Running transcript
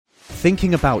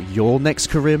thinking about your next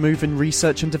career move in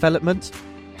research and development?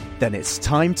 Then it's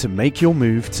time to make your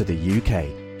move to the UK.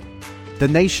 The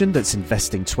nation that's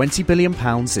investing £20 billion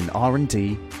in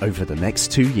R&D over the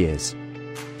next 2 years.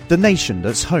 The nation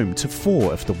that's home to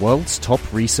 4 of the world's top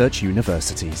research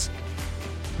universities.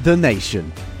 The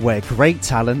nation where great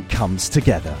talent comes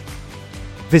together.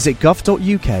 Visit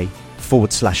gov.uk/great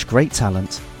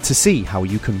talent to see how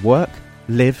you can work,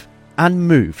 live and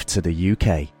move to the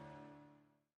UK.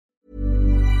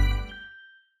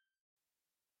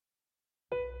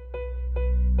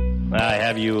 I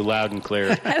have you loud and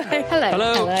clear.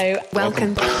 Hello.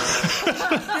 Welcome.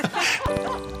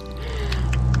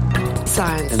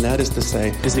 Science. And that is to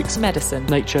say, physics, medicine,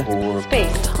 nature, or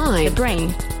space, time, the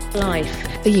brain,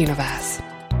 life, the universe.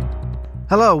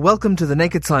 Hello, welcome to The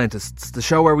Naked Scientists, the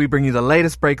show where we bring you the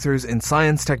latest breakthroughs in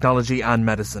science, technology and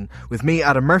medicine. With me,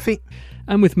 Adam Murphy.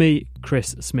 And with me,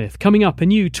 Chris Smith. Coming up, a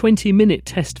new 20-minute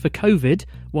test for COVID,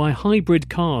 why hybrid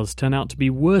cars turn out to be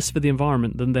worse for the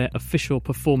environment than their official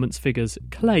performance figures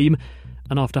claim,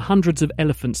 and after hundreds of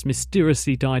elephants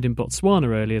mysteriously died in Botswana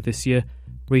earlier this year,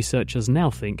 researchers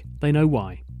now think they know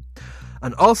why.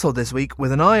 And also this week,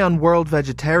 with an eye on World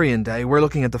Vegetarian Day, we're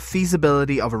looking at the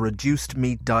feasibility of a reduced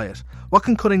meat diet. What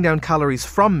can cutting down calories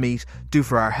from meat do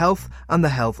for our health and the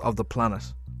health of the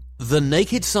planet? The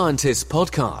Naked Scientists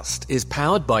podcast is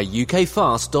powered by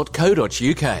ukfast.co.uk.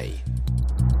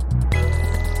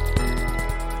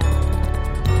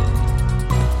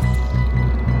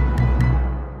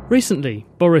 Recently,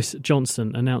 Boris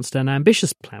Johnson announced an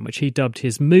ambitious plan which he dubbed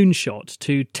his moonshot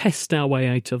to test our way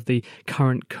out of the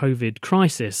current COVID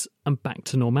crisis and back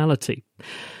to normality.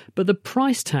 But the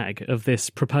price tag of this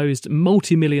proposed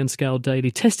multi-million scale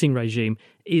daily testing regime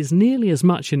is nearly as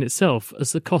much in itself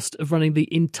as the cost of running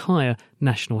the entire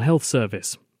National Health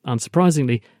Service.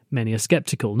 Unsurprisingly, many are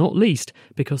sceptical, not least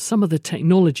because some of the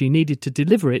technology needed to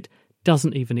deliver it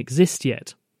doesn't even exist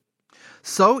yet.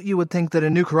 So, you would think that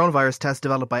a new coronavirus test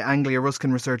developed by Anglia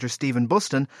Ruskin researcher Stephen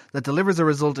Buston that delivers a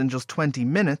result in just 20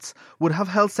 minutes would have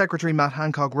Health Secretary Matt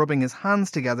Hancock rubbing his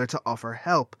hands together to offer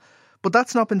help. But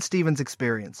that's not been Stephen's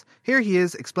experience. Here he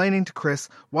is explaining to Chris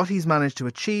what he's managed to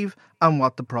achieve and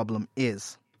what the problem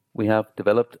is. We have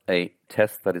developed a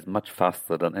test that is much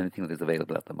faster than anything that is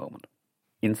available at the moment.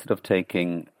 Instead of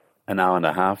taking an hour and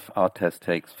a half, our test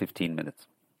takes 15 minutes.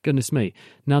 Goodness me.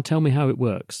 Now tell me how it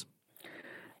works.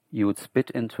 You would spit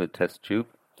into a test tube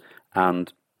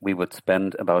and we would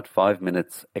spend about 5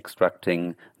 minutes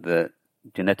extracting the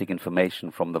genetic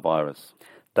information from the virus.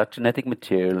 That genetic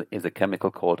material is a chemical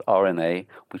called RNA,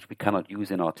 which we cannot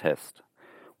use in our test.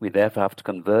 We therefore have to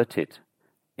convert it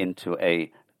into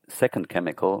a second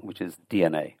chemical, which is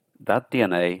DNA. That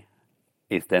DNA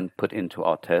is then put into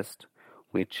our test,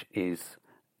 which is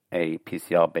a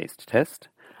PCR-based test,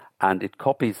 and it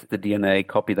copies the DNA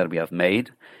copy that we have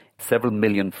made several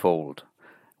million-fold,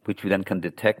 which we then can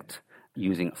detect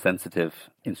using sensitive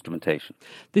instrumentation.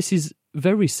 This is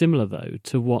very similar, though,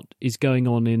 to what is going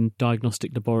on in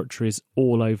diagnostic laboratories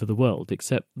all over the world,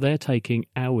 except they're taking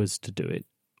hours to do it.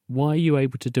 Why are you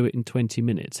able to do it in 20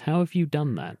 minutes? How have you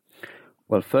done that?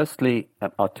 Well, firstly,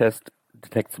 our test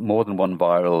detects more than one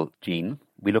viral gene.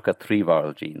 We look at 3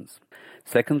 viral genes.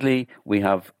 Secondly, we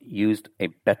have used a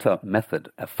better method,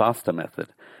 a faster method.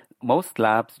 Most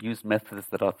labs use methods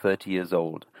that are 30 years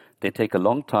old. They take a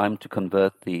long time to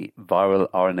convert the viral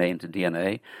RNA into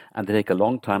DNA, and they take a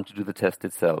long time to do the test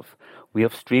itself. We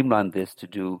have streamlined this to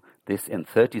do this in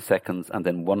 30 seconds and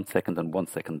then 1 second and 1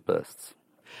 second bursts.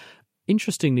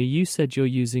 Interestingly, you said you're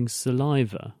using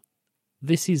saliva.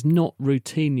 This is not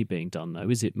routinely being done, though,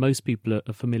 is it? Most people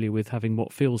are familiar with having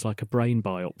what feels like a brain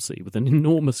biopsy, with an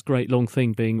enormous, great long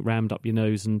thing being rammed up your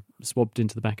nose and swabbed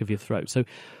into the back of your throat. So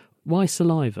why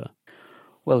saliva?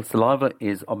 Well, saliva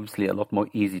is obviously a lot more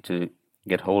easy to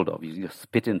get hold of. You just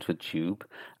spit into a tube,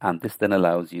 and this then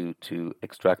allows you to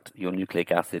extract your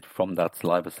nucleic acid from that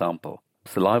saliva sample.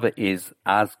 Saliva is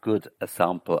as good a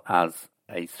sample as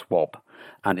a swab,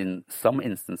 and in some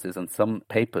instances and some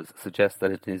papers suggest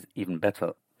that it is even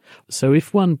better. So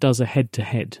if one does a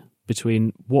head-to-head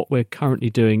between what we're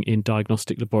currently doing in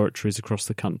diagnostic laboratories across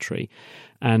the country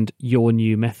and your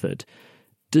new method,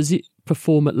 does it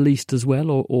perform at least as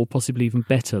well or possibly even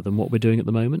better than what we're doing at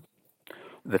the moment?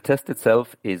 The test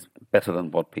itself is better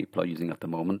than what people are using at the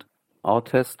moment. Our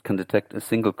test can detect a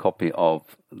single copy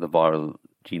of the viral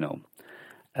genome.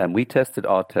 And we tested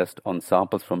our test on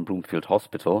samples from Broomfield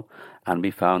Hospital, and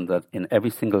we found that in every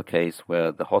single case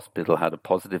where the hospital had a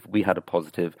positive, we had a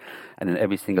positive, and in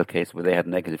every single case where they had a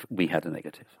negative, we had a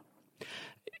negative.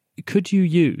 Could you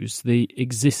use the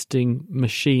existing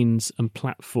machines and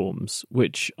platforms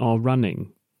which are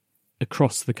running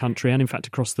across the country and in fact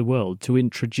across the world to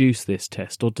introduce this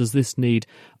test, or does this need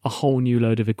a whole new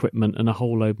load of equipment and a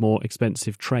whole load more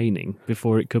expensive training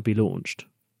before it could be launched?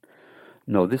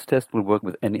 No, this test will work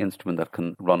with any instrument that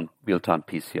can run real-time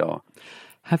PCR.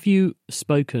 Have you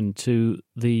spoken to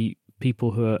the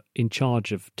people who are in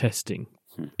charge of testing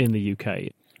in the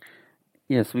UK?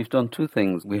 Yes, we've done two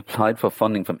things. We applied for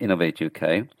funding from Innovate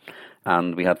UK,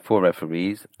 and we had 4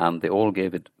 referees, and they all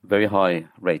gave it very high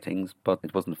ratings, but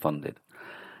it wasn't funded.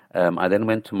 I then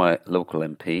went to my local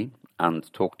MP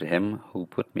and talked to him, who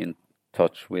put me in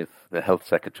touch with the Health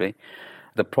Secretary.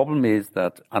 The problem is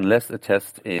that unless a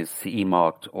test is CE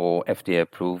marked or FDA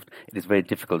approved, it is very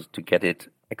difficult to get it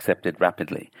accepted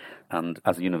rapidly. And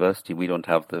as a university, we don't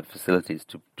have the facilities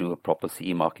to do a proper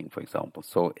CE marking, for example.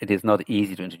 So it is not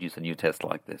easy to introduce a new test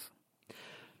like this.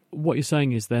 What you're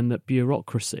saying is then that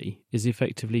bureaucracy is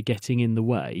effectively getting in the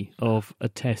way of a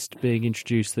test being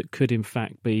introduced that could in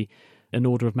fact be an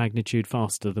order of magnitude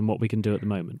faster than what we can do at the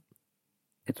moment.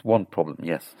 It's one problem,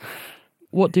 yes.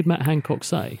 What did Matt Hancock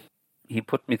say? He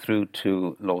put me through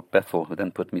to Lord Bethell, who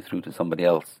then put me through to somebody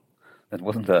else. That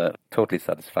wasn't a totally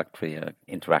satisfactory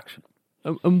interaction.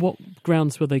 And what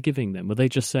grounds were they giving them? Were they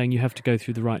just saying you have to go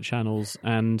through the right channels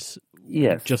and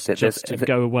just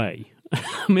go away?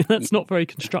 I mean, that's not very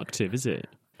constructive, is it?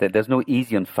 There's no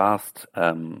easy and fast,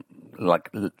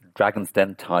 like Dragon's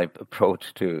Den type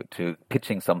approach to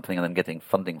pitching something and then getting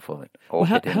funding for it. Or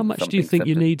how much do you think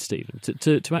you need, Stephen,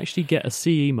 to actually get a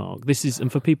CE mark? This is,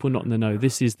 and for people not in the know,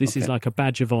 this is like a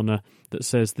badge of honour that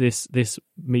says this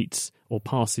meets or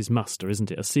passes muster,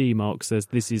 isn't it? A CE mark says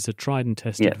this is a tried and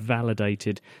tested,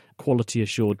 validated, quality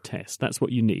assured test. That's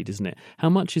what you need, isn't it? How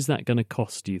much is that going to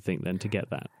cost, do you think, then, to get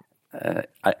that?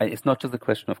 It's not just a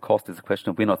question of cost, it's a question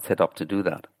of we're not set up to do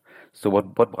that. So what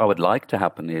I would like to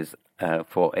happen is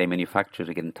for a manufacturer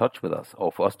to get in touch with us,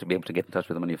 or for us to be able to get in touch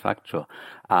with a manufacturer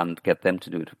and get them to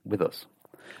do it with us.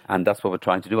 And that's what we're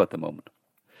trying to do at the moment.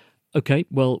 Okay,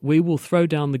 well, we will throw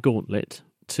down the gauntlet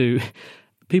to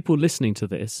people listening to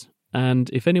this. And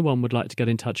if anyone would like to get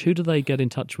in touch, who do they get in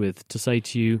touch with to say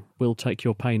to you, we'll take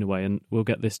your pain away and we'll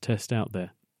get this test out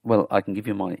there? Well, I can give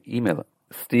you my email.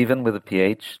 Stephen with a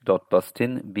PH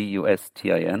 .Bustin,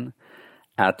 BUSTIN,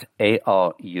 at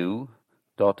aru.ac.uk.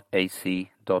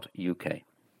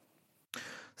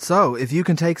 So, if you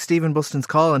can take Stephen Bustin's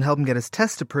call and help him get his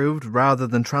test approved rather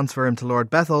than transfer him to Lord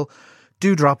Bethell,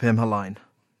 do drop him a line.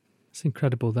 It's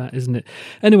incredible, that, isn't it?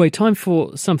 Anyway, time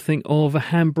for something of a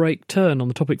handbrake turn on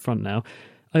the topic front now.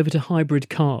 Over to hybrid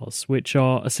cars, which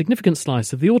are a significant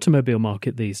slice of the automobile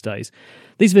market these days.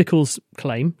 These vehicles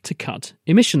claim to cut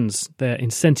emissions. They're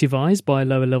incentivised by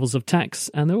lower levels of tax,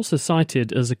 and they're also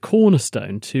cited as a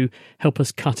cornerstone to help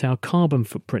us cut our carbon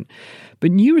footprint.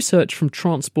 But new research from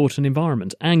Transport and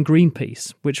Environment and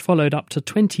Greenpeace, which followed up to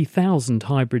 20,000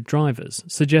 hybrid drivers,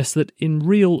 suggests that in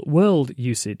real-world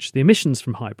usage, the emissions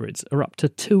from hybrids are up to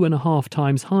 2.5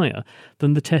 times higher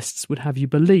than the tests would have you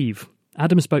believe.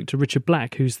 Adam spoke to Richard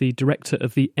Black, who's the director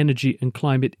of the Energy and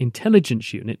Climate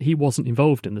Intelligence Unit, he wasn't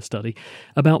involved in the study,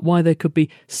 about why there could be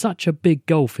such a big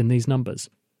gulf in these numbers.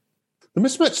 The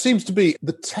mismatch seems to be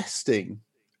the testing.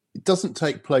 It doesn't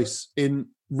take place in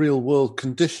real-world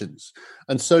conditions.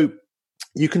 And so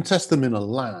you can test them in a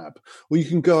lab, or you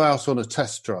can go out on a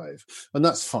test drive, and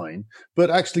that's fine. But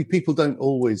actually, people don't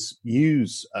always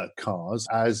use cars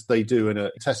as they do in a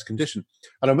test condition.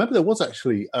 And I remember there was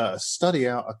actually a study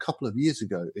out a couple of years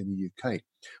ago in the UK,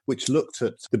 which looked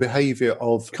at the behaviour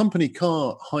of company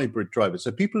car hybrid drivers.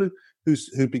 So people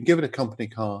who'd been given a company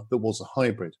car that was a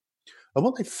hybrid. And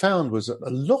what they found was that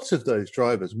a lot of those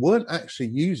drivers weren't actually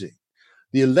using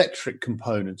the electric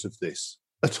component of this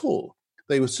at all.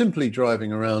 They were simply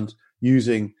driving around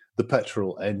using the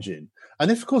petrol engine.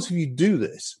 And if you do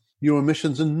this, your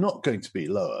emissions are not going to be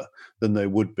lower than they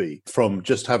would be from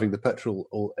just having the petrol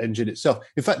or engine itself.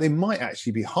 In fact, they might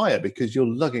actually be higher because you're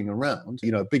lugging around,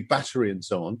 a big battery and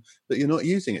so on that you're not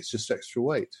using. It's just extra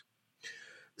weight.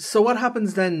 So what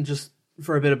happens then, just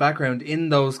for a bit of background, in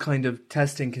those kind of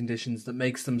testing conditions that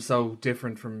makes them so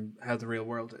different from how the real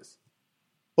world is?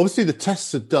 Obviously, the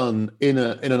tests are done in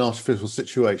an artificial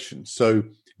situation. So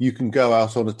you can go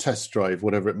out on a test drive,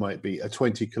 whatever it might be, a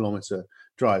 20-kilometre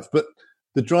drive. But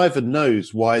the driver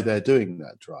knows why they're doing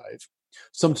that drive.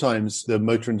 Sometimes the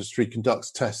motor industry conducts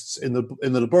tests in the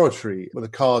laboratory where the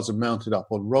cars are mounted up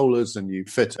on rollers and you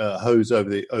fit a hose over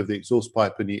the exhaust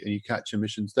pipe and you catch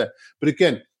emissions there. But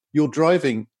again, your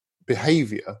driving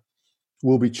behaviour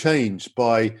will be changed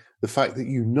by the fact that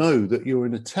you know that you're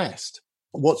in a test.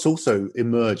 What's also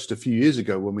emerged a few years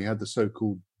ago when we had the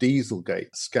so-called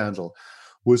Dieselgate scandal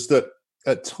was that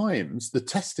at times, the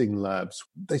testing labs,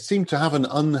 they seem to have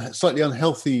an slightly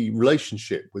unhealthy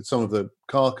relationship with some of the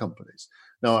car companies.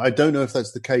 Now, I don't know if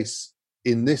that's the case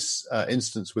in this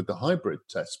instance with the hybrid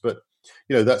test, but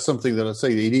that's something that I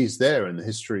say it is there in the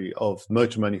history of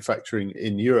motor manufacturing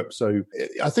in Europe. So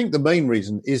I think the main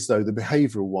reason is, though, the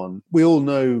behavioural one. We all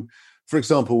know, for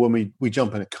example, when we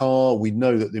jump in a car, we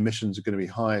know that the emissions are going to be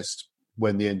highest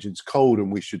when the engine's cold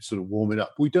and we should sort of warm it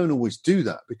up. We don't always do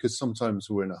that because sometimes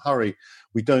we're in a hurry.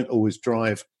 We don't always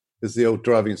drive, as the old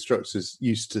driving instructors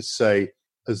used to say,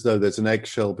 as though there's an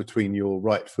eggshell between your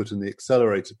right foot and the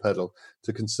accelerator pedal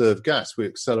to conserve gas. We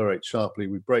accelerate sharply,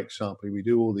 we brake sharply, we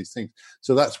do all these things.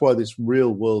 So that's why this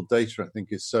real world data, I think,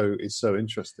 is so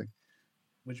interesting.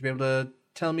 Would you be able to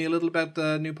tell me a little about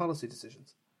the new policy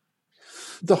decisions?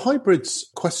 The hybrids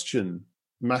question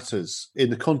matters in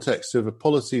the context of a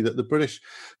policy that the British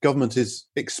government is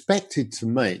expected to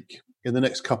make in the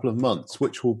next couple of months,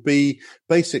 which will be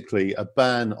basically a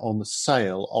ban on the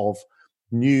sale of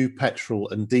new petrol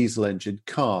and diesel engine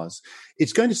cars.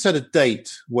 It's going to set a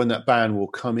date when that ban will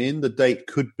come in. The date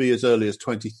could be as early as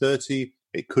 2030.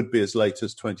 It could be as late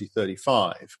as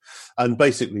 2035. And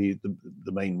basically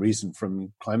the main reason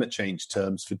from climate change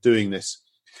terms for doing this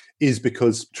is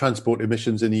because transport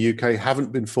emissions in the UK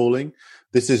haven't been falling.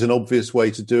 This is an obvious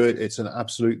way to do it. It's an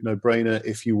absolute no-brainer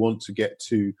if you want to get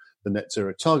to the net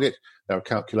zero target. There are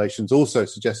calculations also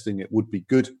suggesting it would be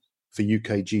good for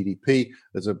UK GDP.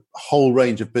 There's a whole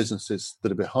range of businesses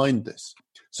that are behind this.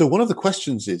 So one of the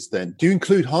questions is then, do you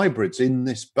include hybrids in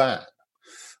this ban?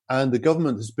 And the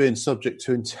government has been subject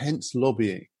to intense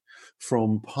lobbying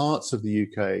from parts of the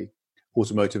UK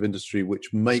automotive industry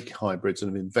which make hybrids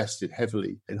and have invested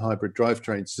heavily in hybrid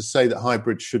drivetrains to say that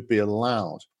hybrids should be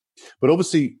allowed. But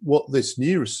obviously what this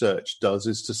new research does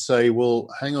is to say, well,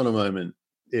 hang on a moment.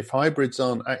 If hybrids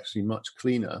aren't actually much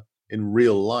cleaner in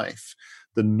real life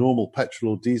than normal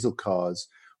petrol or diesel cars,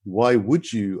 why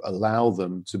would you allow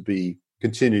them to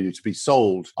continue to be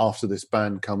sold after this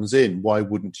ban comes in? Why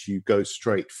wouldn't you go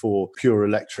straight for pure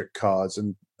electric cars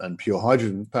and pure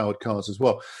hydrogen-powered cars as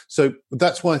well? So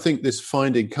that's why I think this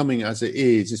finding, coming as it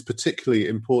is particularly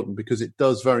important, because it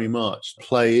does very much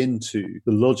play into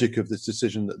the logic of this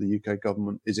decision that the UK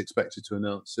government is expected to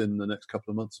announce in the next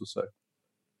couple of months or so.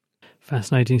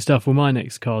 Fascinating stuff. Well, my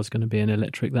next car is going to be an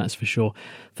electric, that's for sure.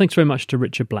 Thanks very much to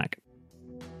Richard Black.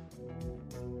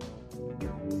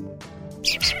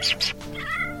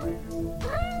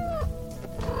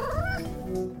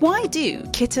 Why do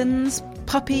kittens,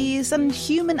 puppies and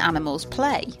human animals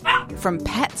play? From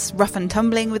pets rough and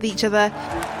tumbling with each other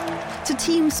to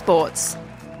team sports.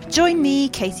 Join me,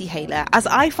 Katie Haylor, as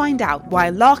I find out why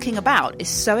larking about is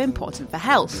so important for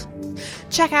health.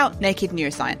 Check out Naked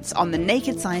Neuroscience on the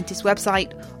Naked Scientist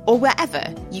website or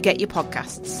wherever you get your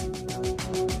podcasts.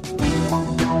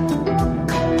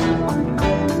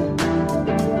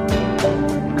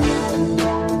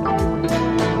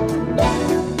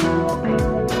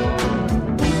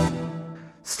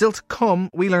 Still to come,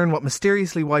 we learn what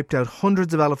mysteriously wiped out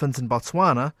hundreds of elephants in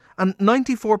Botswana, and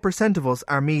 94% of us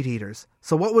are meat eaters.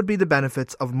 So what would be the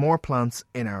benefits of more plants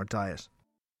in our diet?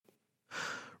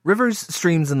 Rivers,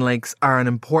 streams and lakes are an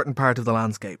important part of the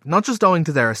landscape, not just owing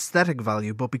to their aesthetic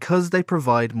value, but because they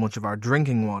provide much of our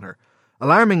drinking water.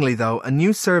 Alarmingly though, a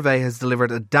new survey has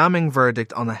delivered a damning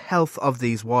verdict on the health of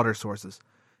these water sources.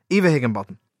 Eva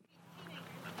Higginbottom.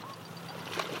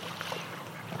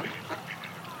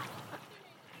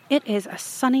 It is a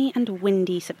sunny and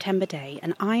windy September day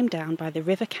and I'm down by the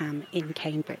River Cam in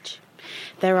Cambridge.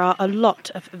 There are a lot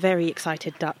of very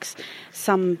excited ducks,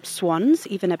 some swans,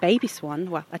 even a baby swan,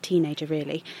 well, a teenager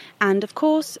really, and of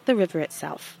course the river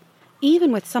itself.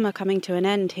 Even with summer coming to an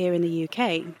end here in the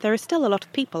UK, there are still a lot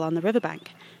of people on the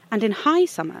riverbank. And in high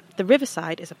summer, the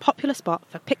riverside is a popular spot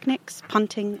for picnics,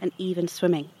 punting and even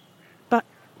swimming. But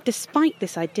despite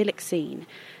this idyllic scene,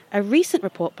 a recent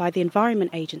report by the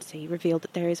Environment Agency revealed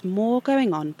that there is more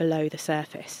going on below the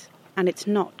surface, and it's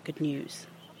not good news.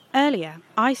 Earlier,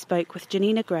 I spoke with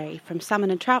Janina Gray from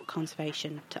Salmon and Trout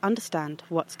Conservation to understand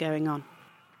what's going on.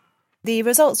 The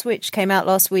results which came out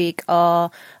last week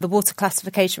are the water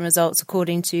classification results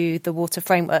according to the Water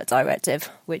Framework Directive,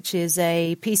 which is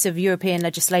a piece of European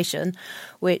legislation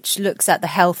which looks at the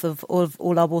health of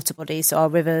all our water bodies, so our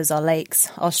rivers, our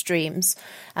lakes, our streams,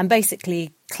 and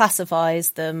basically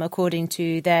classifies them according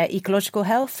to their ecological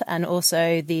health and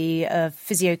also the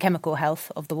physiochemical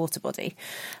health of the water body.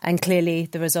 And clearly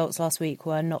the results last week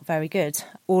were not very good.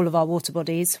 All of our water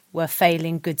bodies were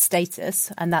failing good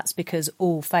status, and that's because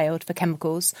all failed for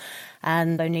chemicals,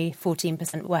 and only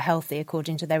 14% were healthy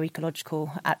according to their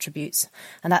ecological attributes.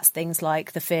 And that's things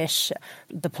like the fish,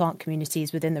 the plant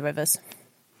communities within the rivers.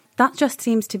 That just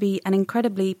seems to be an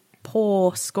incredibly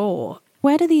poor score.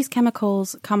 Where do these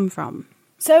chemicals come from?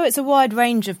 So it's a wide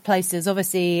range of places.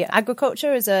 Obviously,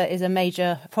 agriculture is a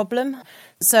major problem.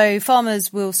 So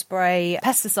farmers will spray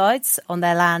pesticides on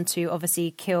their land to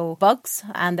obviously kill bugs,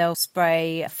 and they'll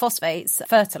spray phosphates,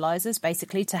 fertilisers,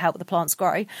 basically, to help the plants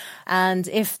grow. And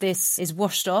if this is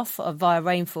washed off via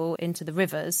rainfall into the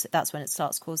rivers, that's when it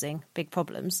starts causing big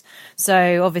problems.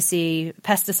 So obviously,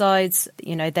 pesticides,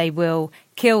 they will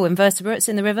kill invertebrates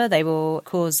in the river. They will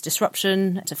cause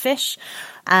disruption to fish.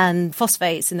 And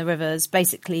phosphates in the rivers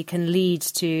basically can lead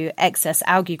to excess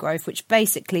algae growth, which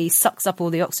basically sucks up all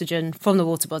the oxygen from the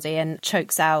water body and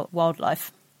chokes out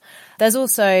wildlife. There's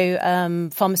also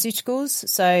pharmaceuticals,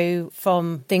 so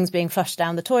from things being flushed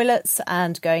down the toilets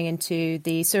and going into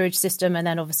the sewage system, and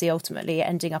then obviously ultimately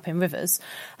ending up in rivers,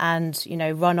 and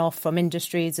runoff from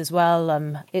industries as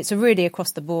well. It's really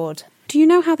across the board. Do you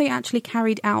know how they actually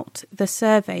carried out the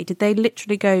survey? Did they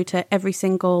literally go to every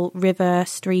single river,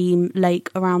 stream, lake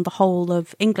around the whole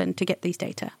of England to get these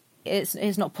data?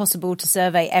 It's not possible to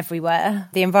survey everywhere.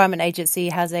 The Environment Agency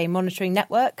has a monitoring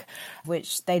network,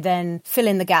 which they then fill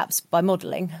in the gaps by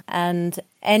modelling. And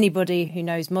anybody who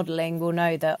knows modelling will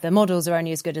know that the models are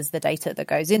only as good as the data that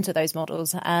goes into those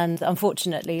models. And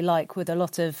unfortunately, like with a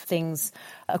lot of things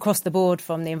across the board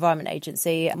from the Environment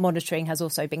Agency, monitoring has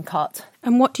also been cut.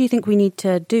 And what do you think we need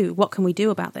to do? What can we do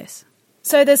about this?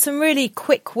 So there's some really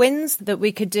quick wins that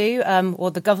we could do,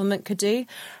 or the government could do.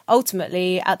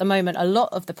 Ultimately, at the moment, a lot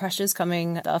of the pressures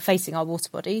that are facing our water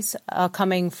bodies are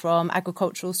coming from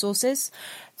agricultural sources.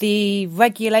 The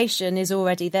regulation is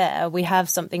already there. We have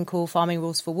something called Farming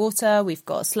Rules for Water. We've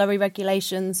got slurry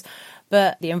regulations,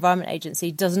 but the Environment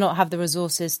Agency does not have the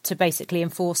resources to basically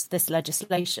enforce this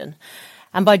legislation.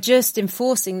 And by just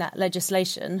enforcing that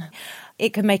legislation,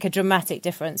 it could make a dramatic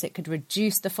difference. It could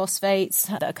reduce the phosphates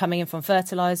that are coming in from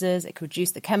fertilisers. It could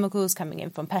reduce the chemicals coming in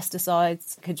from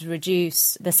pesticides. It could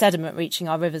reduce the sediment reaching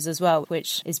our rivers as well,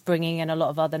 which is bringing in a lot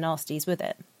of other nasties with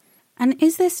it. And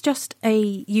is this just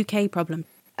a UK problem?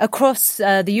 Across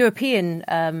the European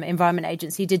Environment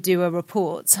Agency did do a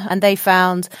report, and they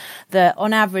found that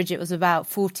on average it was about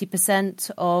 40%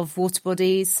 of water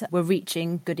bodies were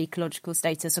reaching good ecological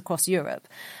status across Europe.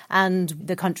 And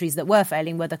the countries that were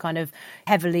failing were the kind of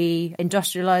heavily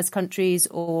industrialised countries,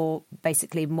 or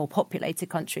basically more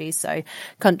populated countries. So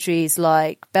countries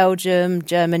like Belgium,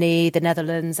 Germany, the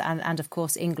Netherlands and of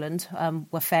course England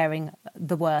were faring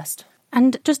the worst.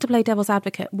 And just to play devil's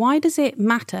advocate, why does it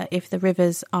matter if the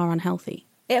rivers are unhealthy?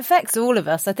 It affects all of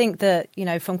us. I think that,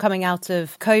 from coming out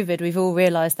of COVID, we've all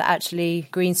realised that actually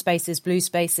green spaces, blue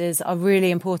spaces are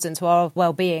really important to our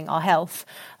well-being, our health.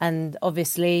 And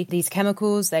obviously these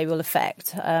chemicals, they will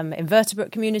affect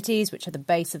invertebrate communities, which are the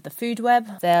base of the food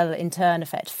web. They'll in turn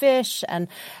affect fish and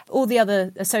all the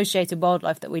other associated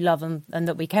wildlife that we love and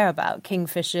that we care about,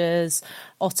 kingfishers,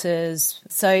 otters.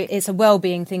 So it's a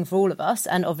well-being thing for all of us,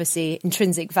 and obviously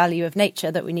intrinsic value of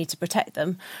nature that we need to protect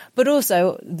them. But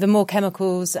also the more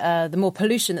chemicals, the more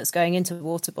pollution that's going into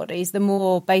water bodies, the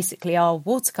more basically our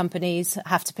water companies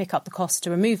have to pick up the cost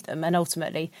to remove them. And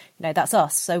ultimately, that's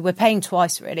us. So we're paying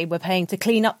twice, really. We're paying to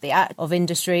clean up the act of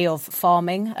industry, of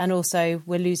farming, and also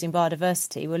we're losing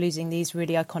biodiversity. We're losing these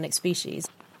really iconic species.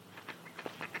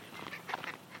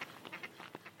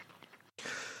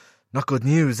 Not good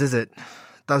news, is it?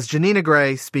 That's Janina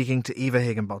Gray speaking to Eva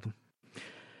Higginbottom.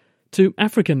 To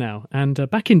Africa now, and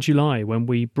back in July when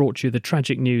we brought you the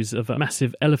tragic news of a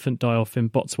massive elephant die-off in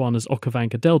Botswana's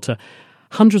Okavango Delta,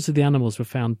 hundreds of the animals were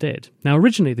found dead. Now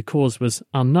originally the cause was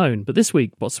unknown, but this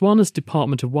week Botswana's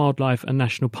Department of Wildlife and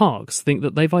National Parks think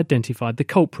that they've identified the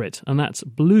culprit, and that's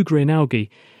blue-green algae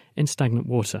in stagnant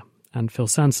water. And Phil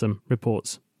Sansom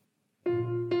reports.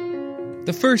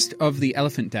 The first of the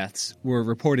elephant deaths were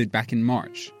reported back in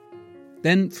March.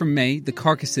 Then from May, the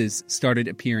carcasses started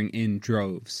appearing in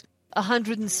droves.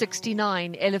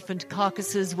 169 elephant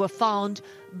carcasses were found.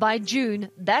 By June,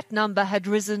 that number had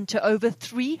risen to over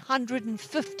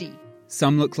 350.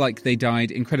 Some look like they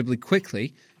died incredibly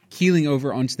quickly, keeling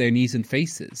over onto their knees and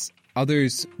faces.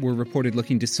 Others were reported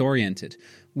looking disoriented,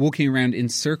 walking around in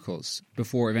circles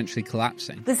before eventually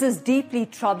collapsing. This is deeply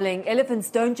troubling. Elephants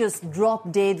don't just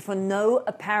drop dead for no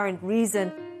apparent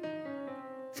reason.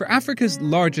 For Africa's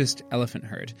largest elephant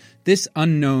herd, this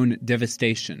unknown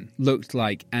devastation looked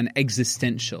like an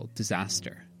existential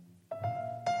disaster.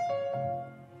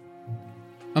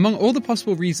 Among all the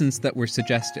possible reasons that were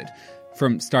suggested,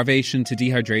 from starvation to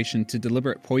dehydration to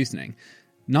deliberate poisoning,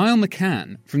 Niall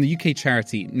McCann from the UK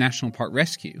charity National Park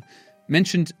Rescue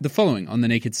mentioned the following on The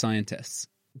Naked Scientists.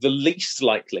 The least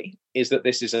likely is that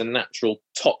this is a natural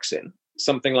toxin,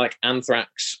 something like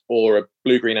anthrax or a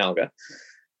blue-green alga.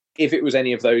 If it was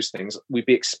any of those things, we'd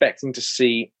be expecting to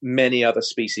see many other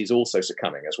species also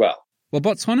succumbing as well. Well,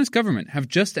 Botswana's government have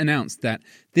just announced that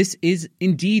this is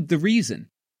indeed the reason.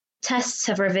 Tests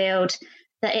have revealed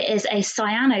that it is a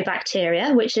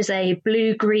cyanobacteria, which is a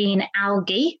blue-green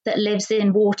algae that lives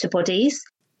in water bodies.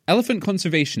 Elephant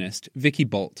conservationist Vicky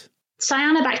Bolt.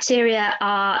 Cyanobacteria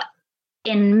are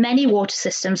in many water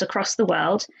systems across the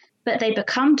world, but they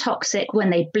become toxic when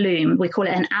they bloom. We call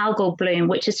it an algal bloom,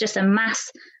 which is just a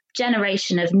mass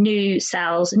generation of new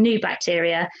cells, new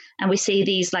bacteria, and we see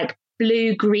these like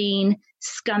blue-green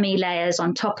scummy layers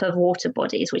on top of water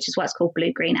bodies, which is what's called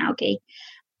blue-green algae.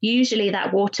 Usually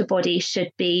that water body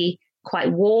should be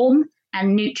quite warm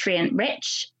and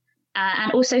nutrient-rich,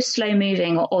 and also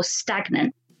slow-moving or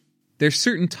stagnant. There's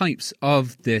certain types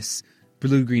of this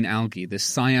blue-green algae, this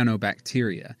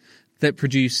cyanobacteria, that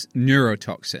produce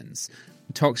neurotoxins,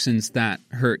 toxins that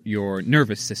hurt your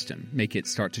nervous system, make it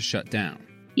start to shut down.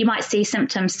 You might see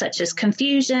symptoms such as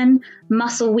confusion,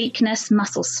 muscle weakness,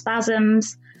 muscle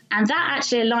spasms, and that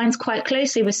actually aligns quite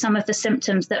closely with some of the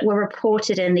symptoms that were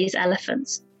reported in these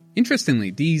elephants.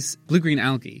 Interestingly, these blue-green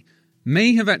algae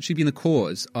may have actually been the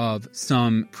cause of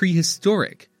some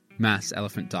prehistoric mass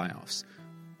elephant die-offs,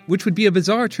 which would be a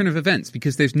bizarre turn of events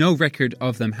because there's no record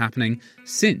of them happening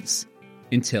since,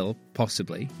 until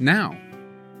possibly now.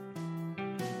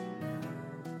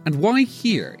 And why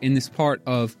here in this part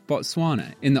of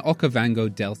Botswana, in the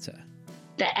Okavango Delta?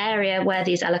 The area where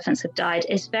these elephants have died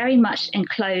is very much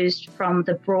enclosed from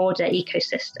the broader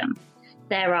ecosystem.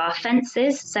 There are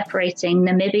fences separating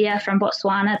Namibia from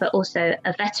Botswana, but also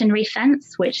a veterinary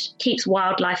fence, which keeps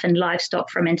wildlife and livestock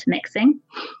from intermixing.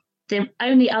 The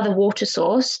only other water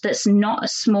source that's not a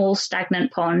small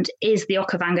stagnant pond is the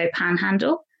Okavango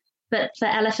Panhandle. But for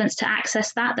elephants to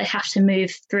access that, they have to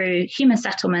move through human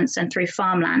settlements and through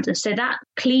farmland. And so that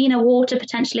cleaner water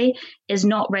potentially is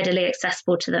not readily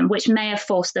accessible to them, which may have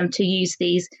forced them to use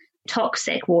these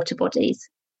toxic water bodies.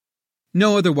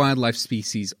 No other wildlife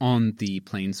species on the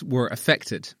plains were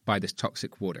affected by this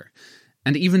toxic water.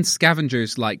 And even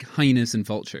scavengers like hyenas and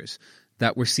vultures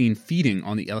that were seen feeding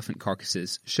on the elephant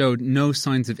carcasses showed no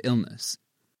signs of illness.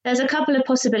 There's a couple of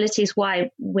possibilities why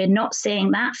we're not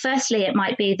seeing that. Firstly, it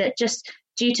might be that just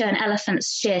due to an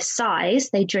elephant's sheer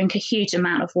size, they drink a huge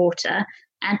amount of water,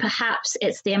 and perhaps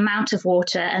it's the amount of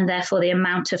water and therefore the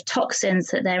amount of toxins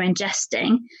that they're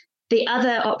ingesting. The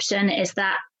other option is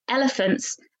that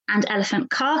elephants and elephant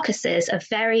carcasses are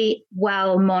very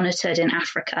well monitored in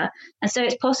Africa. And so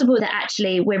it's possible that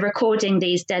actually we're recording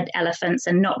these dead elephants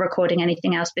and not recording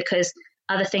anything else because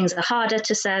other things are harder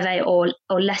to survey or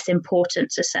less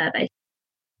important to survey.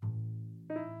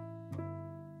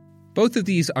 Both of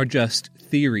these are just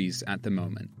theories at the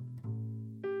moment.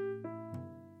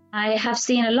 I have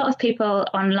seen a lot of people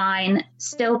online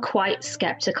still quite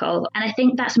sceptical, and I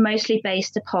think that's mostly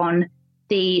based upon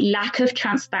the lack of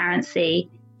transparency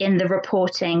in the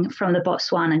reporting from the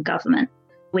Botswanan government.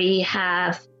 We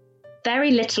have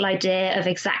very little idea of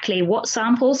exactly what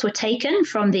samples were taken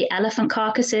from the elephant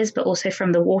carcasses, but also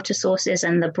from the water sources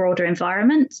and the broader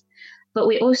environment. But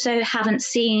we also haven't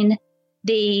seen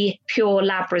the pure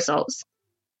lab results.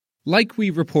 Like we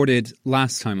reported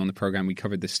last time on the programme we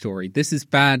covered this story, this is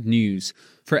bad news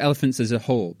for elephants as a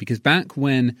whole, because back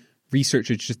when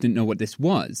researchers just didn't know what this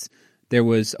was, there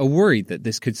was a worry that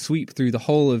this could sweep through the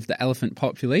whole of the elephant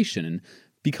population and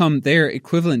become their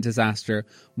equivalent disaster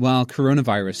while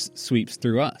coronavirus sweeps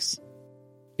through us.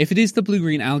 If it is the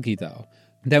blue-green algae, though,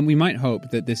 then we might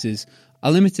hope that this is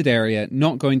a limited area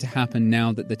not going to happen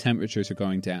now that the temperatures are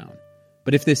going down.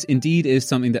 But if this indeed is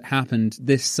something that happened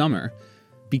this summer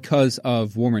because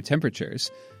of warmer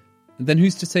temperatures, then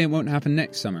who's to say it won't happen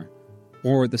next summer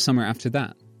or the summer after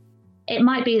that? It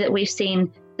might be that we've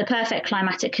seen the perfect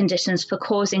climatic conditions for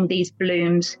causing these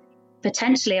blooms,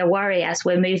 potentially a worry as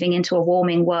we're moving into a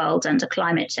warming world under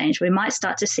climate change. We might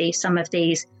start to see some of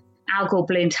these algal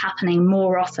blooms happening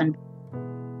more often.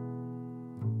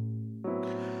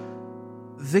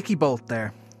 Vicky Bolt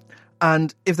there.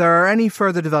 And if there are any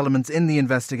further developments in the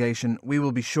investigation, we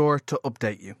will be sure to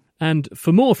update you. And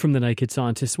for more from The Naked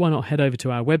Scientists, why not head over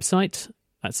to our website,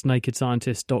 That's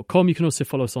nakedscientist.com. You can also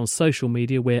follow us on social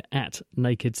media. We're at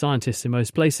Naked Scientists in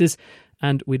most places.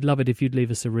 And we'd love it if you'd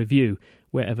leave us a review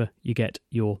wherever you get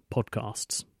your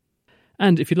podcasts.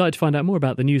 And if you'd like to find out more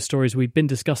about the news stories we've been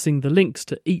discussing, the links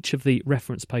to each of the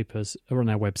reference papers are on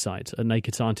our website at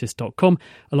nakedscientist.com,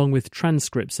 along with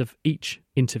transcripts of each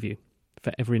interview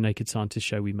for every Naked Scientist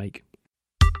show we make.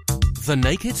 The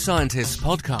Naked Scientists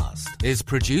podcast is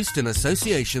produced in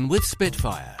association with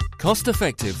Spitfire,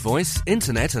 cost-effective voice,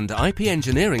 internet and IP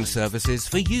engineering services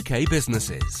for UK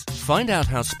businesses. Find out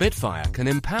how Spitfire can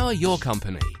empower your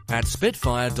company at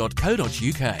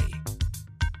spitfire.co.uk.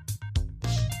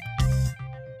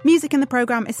 Music in the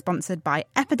programme is sponsored by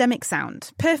Epidemic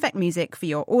Sound, perfect music for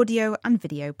your audio and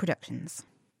video productions.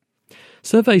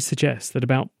 Surveys suggest that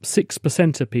about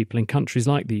 6% of people in countries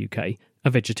like the UK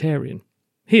are vegetarian.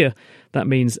 Here, that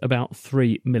means about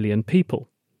 3 million people.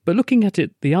 But looking at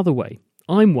it the other way,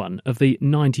 I'm one of the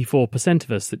 94%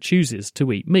 of us that chooses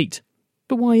to eat meat.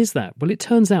 But why is that? Well, it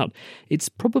turns out it's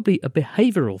probably a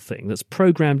behavioural thing that's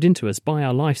programmed into us by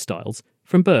our lifestyles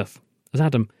from birth, as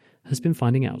Adam has been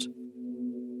finding out.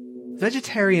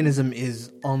 Vegetarianism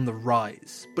is on the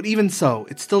rise, but even so,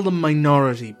 it's still the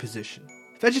minority position.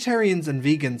 Vegetarians and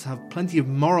vegans have plenty of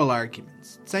moral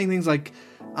arguments, saying things like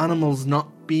animals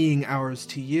not being ours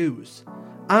to use.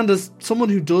 And as someone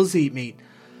who does eat meat,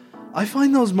 I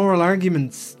find those moral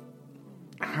arguments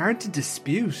hard to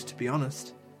dispute, to be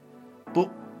honest.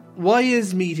 But why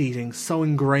is meat eating so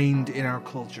ingrained in our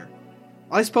culture?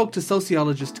 I spoke to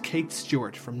sociologist Kate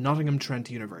Stewart from Nottingham Trent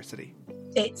University.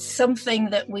 It's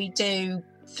something that we do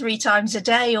 3 times a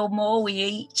day or more. We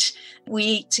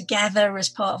eat together as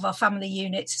part of our family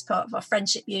units, as part of our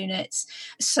friendship units.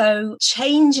 So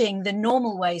changing the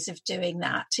normal ways of doing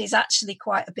that is actually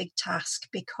quite a big task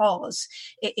because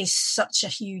it is such a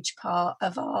huge part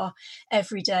of our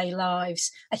everyday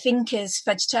lives. I think as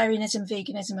vegetarianism,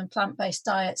 veganism and plant-based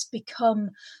diets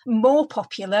become more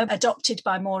popular, adopted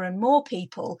by more and more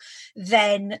people,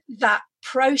 then that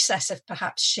process of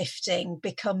perhaps shifting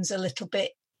becomes a little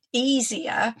bit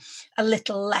easier, a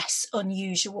little less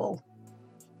unusual.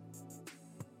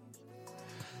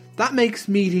 That makes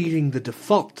meat eating the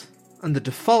default, and the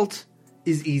default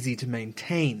is easy to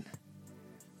maintain.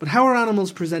 But how are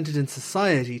animals presented in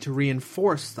society to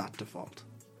reinforce that default?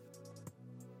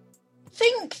 I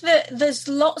think that there's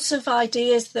lots of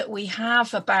ideas that we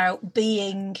have about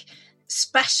being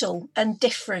special and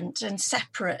different and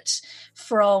separate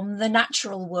from the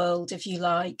natural world, if you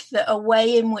like, that a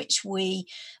way in which we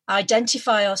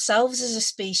identify ourselves as a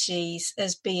species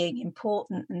as being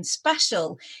important and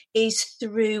special is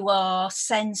through our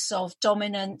sense of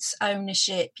dominance,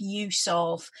 ownership, use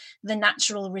of the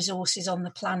natural resources on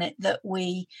the planet that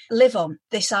we live on.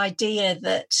 This idea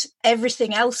that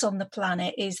everything else on the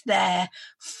planet is there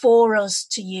for us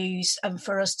to use and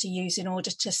for us to use in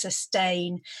order to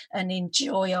sustain and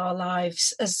enjoy our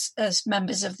lives as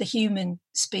members of the human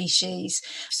species.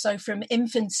 So from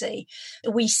infancy,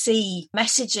 we see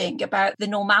messaging about the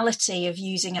normality of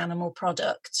using animal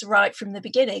products right from the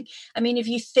beginning. I mean, if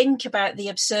you think about the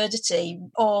absurdity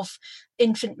of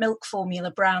infant milk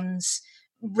formula brands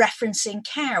referencing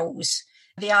cows,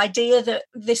 the idea that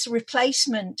this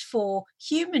replacement for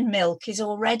human milk is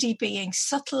already being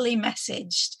subtly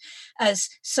messaged as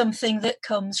something that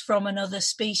comes from another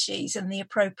species and the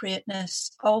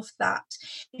appropriateness of that.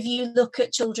 If you look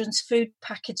at children's food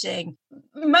packaging,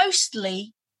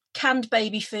 mostly canned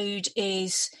baby food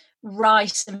is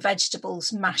rice and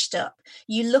vegetables mashed up.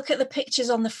 You look at the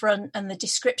pictures on the front and the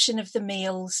description of the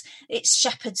meals, it's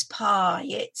shepherd's pie,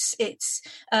 it's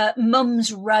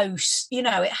mum's roast, you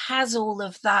know, it has all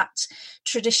of that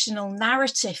traditional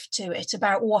narrative to it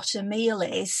about what a meal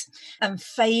is and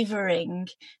favouring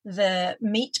the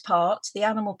meat part, the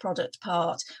animal product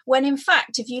part, when in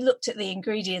fact, if you looked at the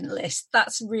ingredient list,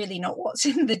 that's really not what's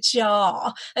in the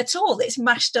jar at all. It's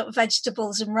mashed up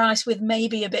vegetables and rice with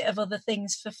maybe a bit of other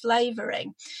things for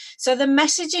flavouring. So the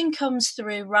messaging comes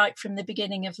through right from the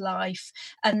beginning of life,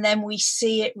 and then we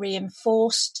see it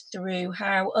reinforced through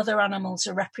how other animals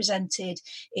are represented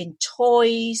in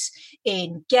toys,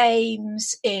 in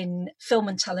games, in film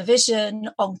and television,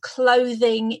 on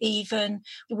clothing even.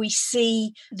 We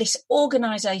see this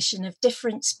organisation of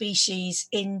different species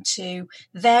into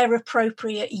their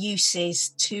appropriate uses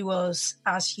to us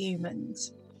as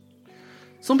humans.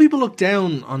 Some people look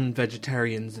down on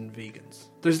vegetarians and vegans.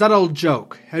 There's that old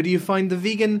joke, how do you find the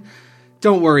vegan?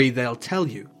 Don't worry, they'll tell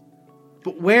you.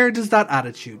 But where does that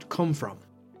attitude come from?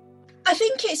 I I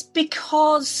think it's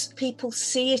because people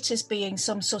see it as being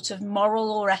some sort of moral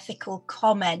or ethical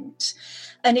comment.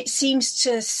 And it seems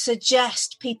to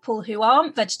suggest people who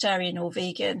aren't vegetarian or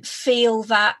vegan feel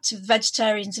that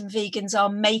vegetarians and vegans are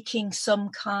making some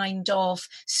kind of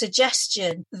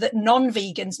suggestion that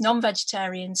non-vegans,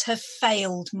 non-vegetarians have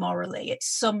failed morally. It's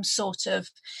some sort of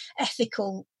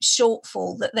ethical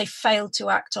shortfall, that they failed to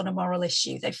act on a moral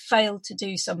issue. They failed to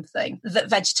do something that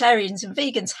vegetarians and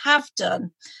vegans have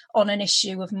done on an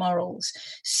issue of morals.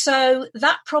 So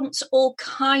that prompts all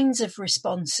kinds of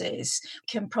responses.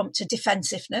 It can prompt a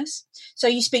defensiveness. So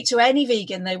you speak to any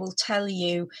vegan, they will tell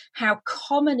you how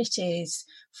common it is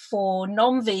for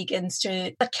non-vegans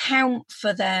to account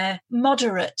for their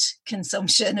moderate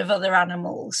consumption of other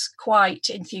animals quite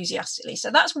enthusiastically.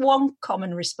 So that's one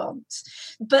common response.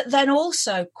 But then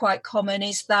also quite common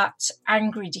is that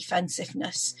angry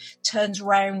defensiveness turns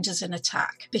round as an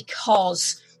attack,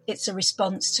 because it's a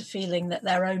response to feeling that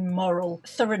their own moral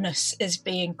thoroughness is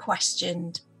being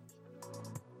questioned.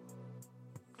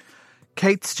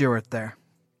 Kate Stewart there.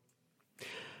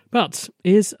 But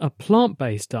is a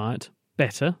plant-based diet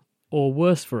better or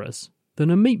worse for us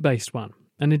than a meat-based one?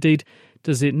 And indeed,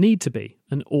 does it need to be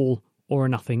an all or a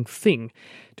nothing thing?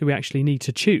 Do we actually need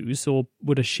to choose, or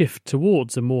would a shift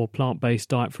towards a more plant-based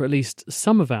diet for at least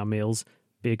some of our meals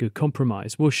be a good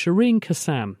compromise? Well, Shireen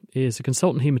Kassam is a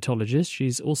consultant haematologist.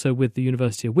 She's also with the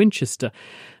University of Winchester,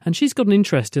 and she's got an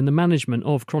interest in the management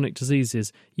of chronic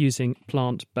diseases using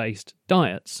plant-based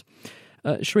diets.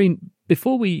 Shireen,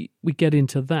 before we get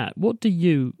into that, what do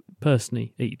you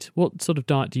personally eat? What sort of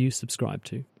diet do you subscribe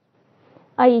to?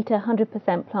 I eat a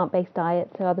 100% plant-based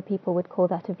diet, so other people would call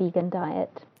that a vegan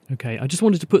diet. Okay, I just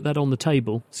wanted to put that on the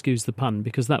table, excuse the pun,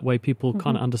 because that way people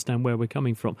kind of understand where we're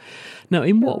coming from. Now,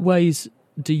 in what ways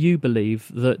do you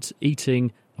believe that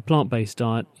eating a plant-based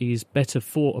diet is better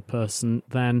for a person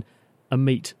than a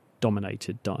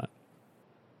meat-dominated diet?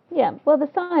 Yeah, well, the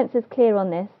science is clear on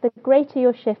this. The greater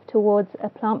your shift towards a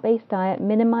plant-based diet,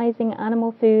 minimising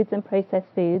animal foods and processed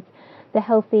foods, the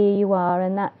healthier you are,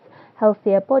 and that's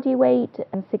healthier body weight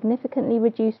and significantly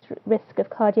reduced risk of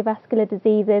cardiovascular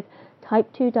diseases,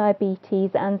 type 2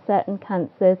 diabetes and certain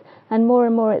cancers. And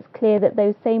more it's clear that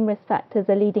those same risk factors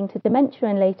are leading to dementia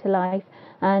in later life,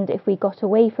 and if we got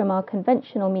away from our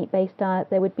conventional meat-based diet,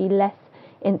 there would be less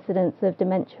incidence of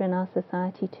dementia in our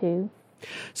society too.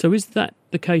 So is that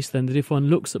the case then, that if one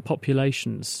looks at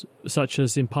populations, such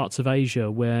as in parts of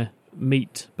Asia where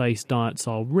meat-based diets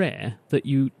are rare, that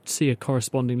you see a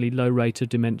correspondingly low rate of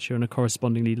dementia and a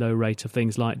correspondingly low rate of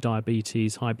things like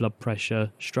diabetes, high blood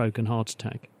pressure, stroke and heart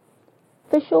attack?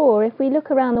 For sure, if we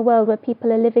look around the world where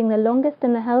people are living the longest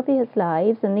and the healthiest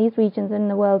lives, and these regions in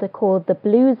the world are called the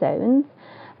blue zones,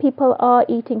 people are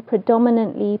eating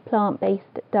predominantly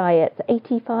plant-based diets,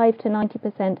 85 to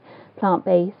 90%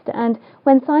 plant-based. And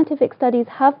when scientific studies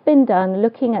have been done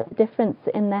looking at the difference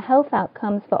in their health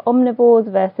outcomes for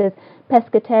omnivores versus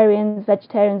pescatarians,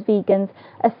 vegetarians, vegans,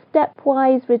 a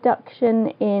stepwise reduction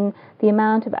in the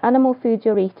amount of animal foods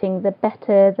you're eating, the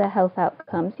better the health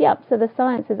outcomes. Yep, so the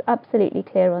science is absolutely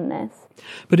clear on this.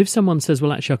 But if someone says,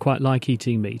 well, actually, I quite like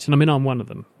eating meat, and I mean, I'm one of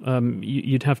them,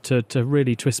 you'd have to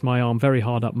really twist my arm very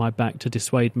hard up my back to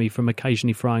dissuade me from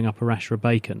occasionally frying up a rasher of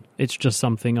bacon. It's just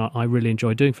something I really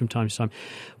enjoy doing from time to time.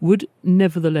 Would,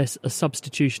 nevertheless, a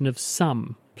substitution of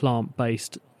some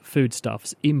plant-based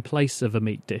foodstuffs in place of a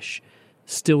meat dish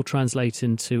still translate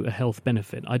into a health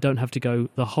benefit? I don't have to go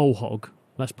the whole hog.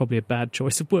 That's probably a bad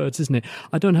choice of words, isn't it?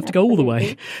 I don't have to go all the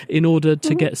way in order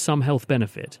to get some health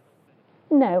benefit.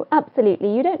 No,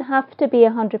 absolutely. You don't have to be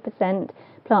 100%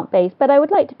 plant-based, but I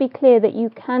would like to be clear that you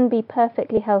can be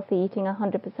perfectly healthy eating a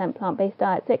 100% plant-based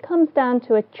diet. So it comes down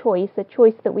to a choice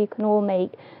that we can all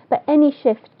make, but any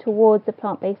shift towards a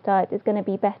plant-based diet is going to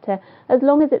be better as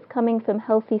long as it's coming from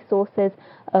healthy sources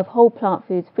of whole plant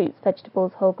foods, fruits,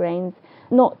 vegetables, whole grains,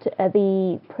 not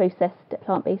the processed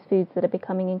plant-based foods that are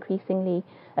becoming increasingly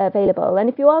available. And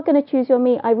if you are going to choose your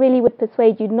meat, I really would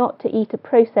persuade you not to eat a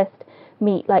processed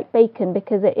meat like bacon,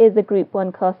 because it is a group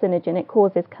 1 carcinogen. It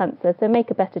causes cancer, so make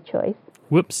a better choice.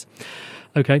 Whoops.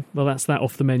 Okay, well, that's that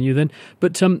off the menu then.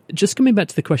 But just coming back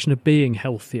to the question of being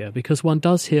healthier, because one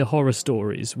does hear horror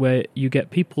stories where you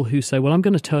get people who say, well, I'm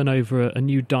going to turn over a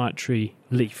new dietary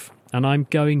leaf and I'm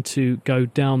going to go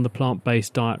down the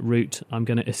plant-based diet route. I'm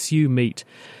going to eschew meat.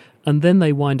 And then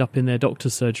they wind up in their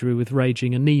doctor's surgery with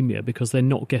raging anemia because they're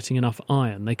not getting enough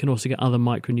iron. They can also get other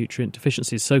micronutrient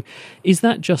deficiencies. So is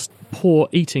that just poor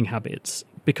eating habits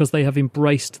because they have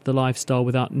embraced the lifestyle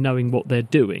without knowing what they're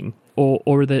doing?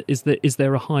 Or is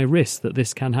there a high risk that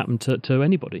this can happen to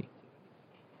anybody?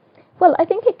 Well, I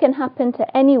think it can happen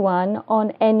to anyone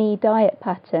on any diet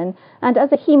pattern. And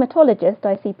as a haematologist,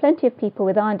 I see plenty of people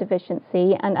with iron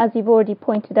deficiency. And as you've already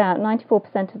pointed out,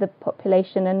 94% of the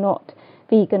population are not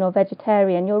vegan or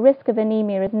vegetarian. Your risk of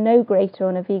anemia is no greater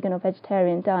on a vegan or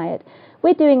vegetarian diet.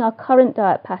 We're doing our current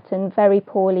diet pattern very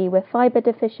poorly. We're fibre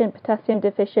deficient, potassium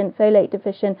deficient, folate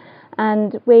deficient,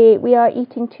 and we are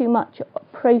eating too much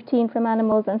protein from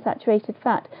animals and saturated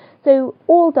fat. So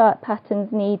all diet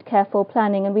patterns need careful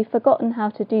planning, and we've forgotten how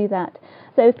to do that.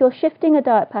 So if you're shifting a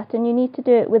diet pattern, you need to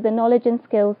do it with the knowledge and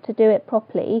skills to do it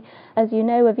properly. As you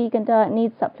know, a vegan diet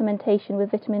needs supplementation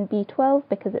with vitamin B12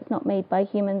 because it's not made by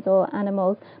humans or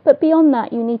animals. But beyond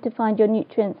that, you need to find your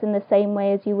nutrients in the same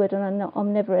way as you would on an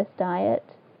omnivorous diet.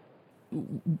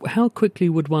 How quickly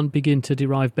would one begin to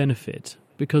derive benefit?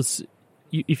 Because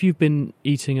if you've been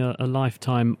eating a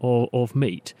lifetime of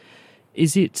meat,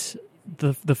 is it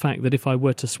the fact that if I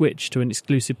were to switch to an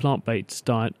exclusive plant-based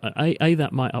diet, A,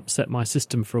 that might upset my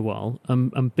system for a while,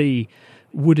 and B,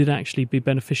 would it actually be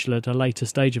beneficial at a later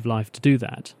stage of life to do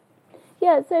that?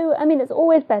 Yeah, so, it's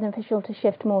always beneficial to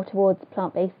shift more towards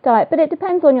plant-based diet, but it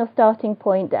depends on your starting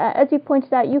point. As you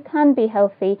pointed out, you can be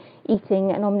healthy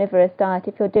eating an omnivorous diet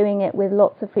if you're doing it with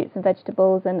lots of fruits and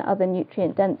vegetables and other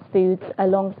nutrient-dense foods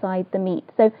alongside the meat.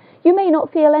 So you may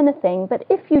not feel anything, but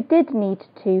if you did need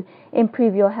to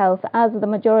improve your health, as the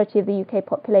majority of the UK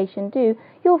population do,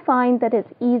 you'll find that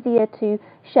it's easier to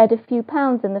shed a few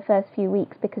pounds in the first few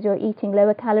weeks because you're eating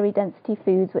lower calorie density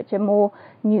foods which are more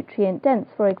nutrient dense,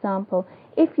 for example.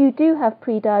 If you do have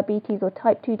pre-diabetes or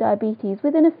type 2 diabetes,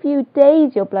 within a few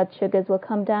days your blood sugars will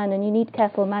come down and you need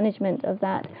careful management of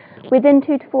that. Within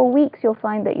 2 to 4 weeks you'll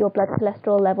find that your blood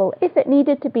cholesterol level, if it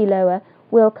needed to be lower,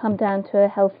 will come down to a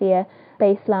healthier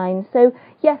baseline. So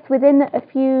yes, within a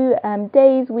few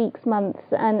days, weeks, months,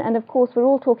 and of course we're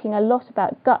all talking a lot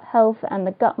about gut health and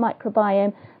the gut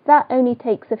microbiome. That only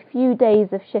takes a few days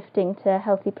of shifting to a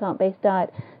healthy plant-based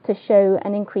diet to show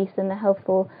an increase in the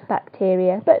healthful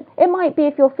bacteria. But it might be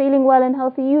if you're feeling well and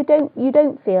healthy, you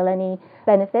don't feel any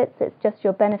benefits. It's just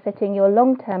you're benefiting your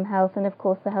long-term health and of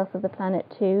course the health of the planet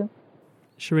too.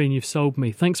 Shireen, you've sold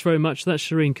me. Thanks very much. That's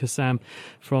Shireen Kassam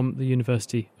from the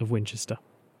University of Winchester.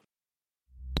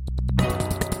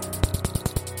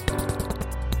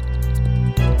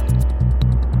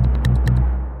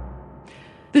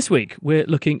 This week, we're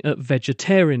looking at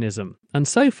vegetarianism, and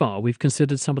so far we've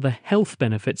considered some of the health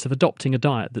benefits of adopting a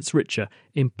diet that's richer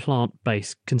in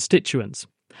plant-based constituents.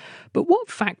 But what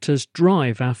factors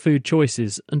drive our food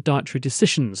choices and dietary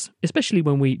decisions, especially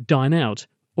when we dine out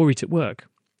or eat at work?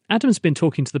 Adam's been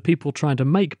talking to the people trying to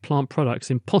make plant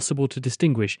products impossible to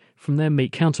distinguish from their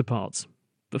meat counterparts.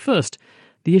 But first,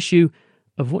 the issue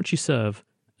of what you serve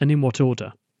and in what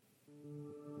order.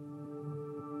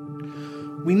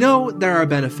 We know there are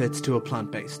benefits to a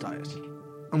plant-based diet,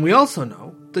 and we also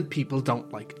know that people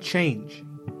don't like change.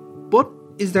 But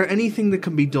is there anything that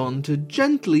can be done to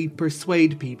gently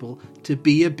persuade people to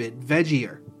be a bit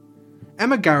veggier?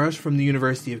 Emma Garrett from the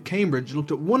University of Cambridge looked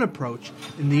at one approach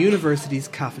in the university's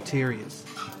cafeterias.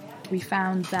 We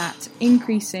found that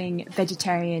increasing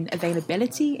vegetarian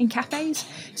availability in cafes,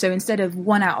 so instead of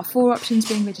 1 out of 4 options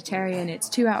being vegetarian, it's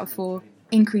 2 out of 4,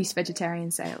 increased vegetarian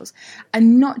sales.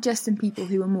 And not just in people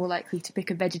who are more likely to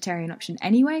pick a vegetarian option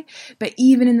anyway, but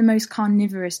even in the most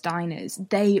carnivorous diners,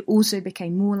 they also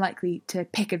became more likely to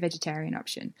pick a vegetarian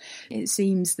option. It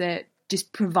seems that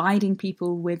just providing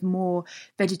people with more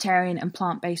vegetarian and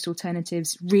plant-based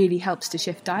alternatives really helps to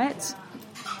shift diets.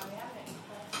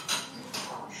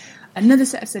 Another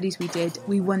set of studies we did,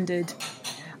 we wondered,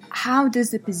 how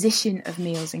does the position of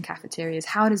meals in cafeterias,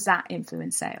 how does that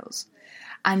influence sales?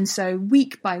 And so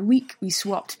week by week, we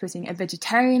swapped putting a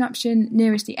vegetarian option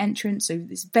nearest the entrance, so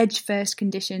this veg first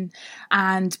condition,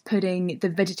 and putting the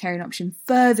vegetarian option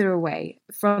further away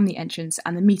from the entrance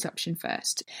and the meat option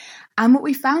first. And what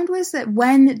we found was that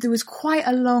when there was quite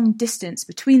a long distance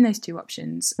between those two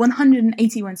options,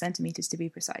 181 centimetres to be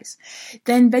precise,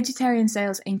 then vegetarian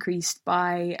sales increased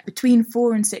by between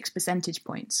 4 and 6 percentage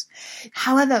points.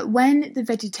 However, when the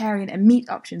vegetarian and meat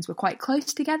options were quite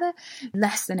close together,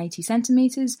 less than 80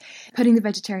 centimetres, putting the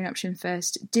vegetarian option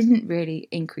first didn't really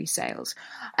increase sales.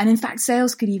 And in fact,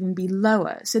 sales could even be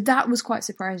lower. So that was quite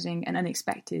surprising and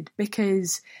unexpected,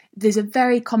 because there's a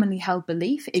very commonly held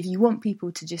belief, if you want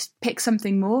people to just pick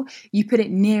something more, you put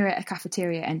it nearer a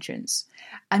cafeteria entrance.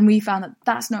 And we found that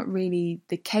that's not really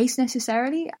the case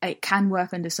necessarily. It can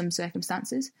work under some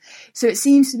circumstances. So it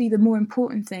seems to be the more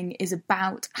important thing is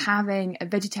about having a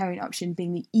vegetarian option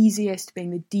being the easiest,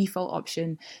 being the default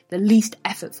option, the least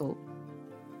effortful.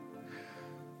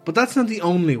 But that's not the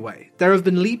only way. There have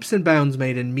been leaps and bounds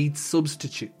made in meat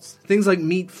substitutes, things like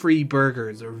meat-free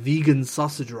burgers or vegan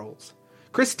sausage rolls.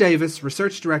 Chris Davis,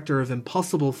 research director of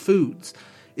Impossible Foods,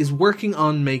 is working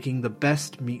on making the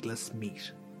best meatless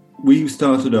meat. We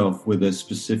started off with a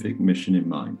specific mission in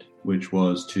mind, which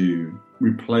was to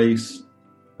replace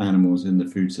animals in the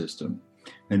food system.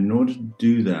 And in order to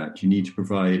do that, you need to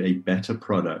provide a better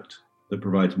product that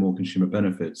provides more consumer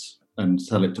benefits and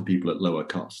sell it to people at lower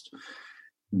cost.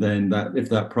 Then if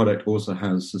that product also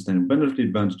has sustainability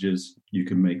advantages, you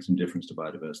can make some difference to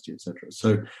biodiversity, etc.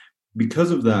 So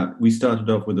because of that, we started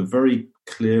off with a very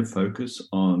clear focus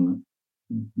on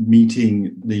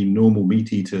meeting the normal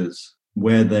meat eaters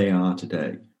where they are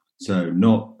today. So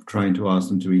not trying to ask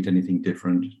them to eat anything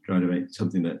different, trying to make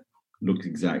something that looks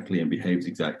exactly and behaves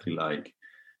exactly like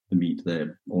the meat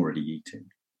they're already eating.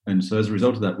 And so as a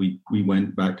result of that, we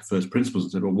went back to first principles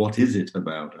and said, well, what is it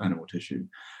about animal tissue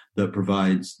that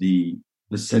provides the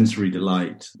sensory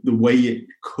delight, the way it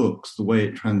cooks, the way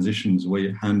it transitions, the way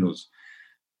it handles?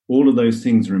 All of those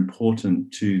things are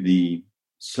important to the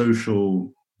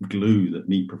social glue that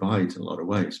meat provides in a lot of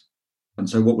ways. And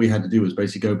so what we had to do was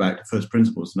basically go back to first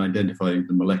principles and identify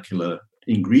the molecular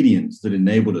ingredients that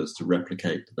enabled us to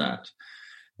replicate that.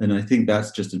 And I think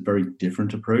that's just a very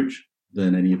different approach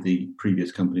than any of the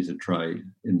previous companies have tried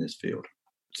in this field.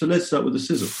 So let's start with the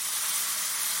sizzle.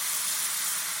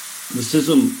 The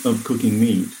sizzle of cooking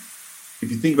meat,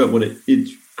 if you think about what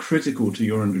it's critical to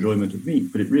your enjoyment of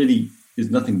meat, but it really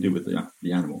is nothing to do with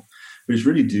the animal. But it's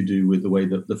really to do with the way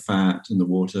that the fat and the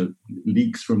water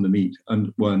leaks from the meat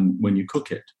and when you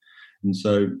cook it. And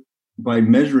so by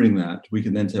measuring that, we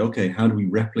can then say, okay, how do we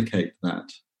replicate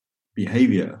that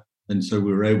behavior? And so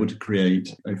we were able to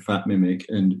create a fat mimic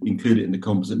and include it in the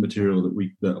composite material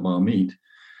of our meat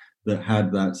that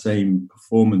had that same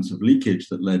performance of leakage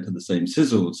that led to the same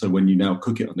sizzle. So when you now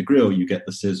cook it on the grill, you get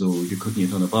the sizzle. You're cooking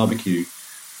it on a barbecue,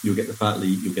 you'll get the fat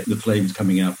leak, you'll get the flames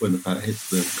coming out when the fat hits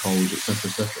the coals, etc.,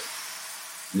 etc.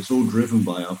 It's all driven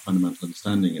by our fundamental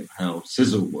understanding of how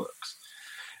sizzle works.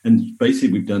 And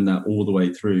basically, we've done that all the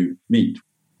way through meat.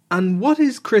 And what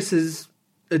is Chris's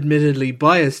admittedly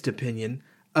biased opinion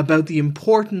about the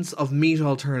importance of meat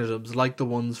alternatives like the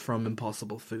ones from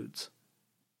Impossible Foods?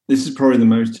 This is probably the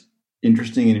most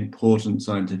interesting and important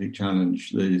scientific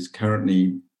challenge that is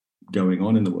currently going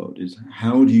on in the world, is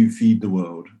how do you feed the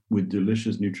world with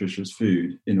delicious, nutritious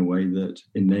food in a way that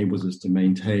enables us to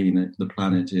maintain the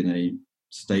planet in a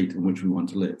state in which we want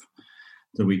to live,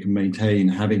 so we can maintain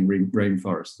having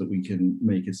rainforests, that we can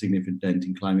make a significant dent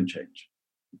in climate change.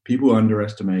 People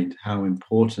underestimate how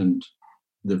important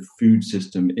the food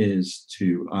system is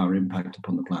to our impact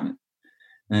upon the planet.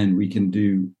 And we can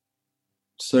do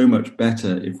so much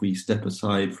better if we step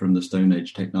aside from the Stone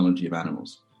Age technology of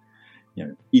animals. You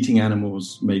know, eating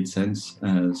animals made sense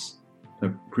as a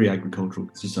pre-agricultural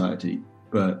society,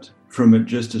 but from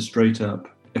just a straight up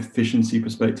efficiency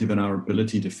perspective and our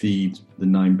ability to feed the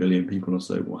 9 billion people or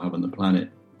so we'll have on the planet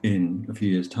in a few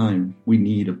years' time, we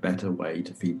need a better way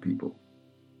to feed people.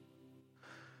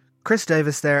 Chris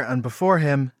Davis there, and before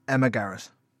him, Emma Garrett.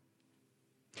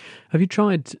 Have you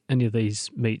tried any of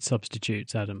these meat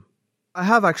substitutes, Adam? I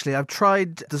have, actually. I've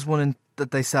tried this one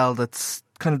that they sell that's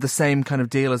kind of the same kind of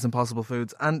deal as Impossible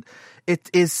Foods, and it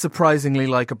is surprisingly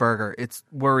like a burger. It's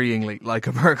worryingly like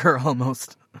a burger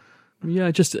almost.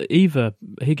 Yeah, just Eva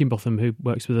Higginbotham, who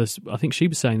works with us, I think she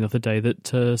was saying the other day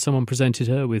that someone presented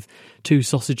her with 2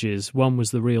 sausages. One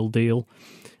was the real deal,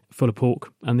 full of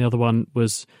pork, and the other one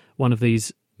was one of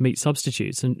these meat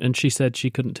substitutes, and she said she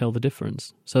couldn't tell the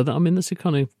difference. So that, I mean, that's a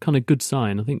kind of good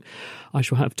sign. I think I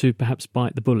shall have to perhaps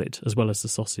bite the bullet as well as the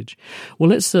sausage.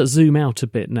 Well, let's zoom out a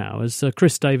bit now. As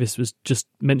Chris Davis was just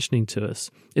mentioning to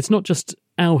us, it's not just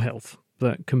our health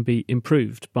that can be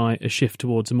improved by a shift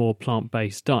towards a more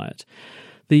plant-based diet.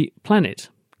 The planet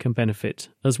can benefit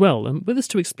as well. And with us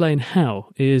to explain how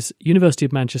is University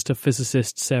of Manchester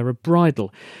physicist Sarah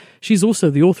Bridle. She's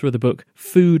also the author of the book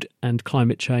Food and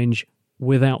Climate Change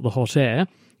Without the Hot Air,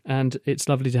 and it's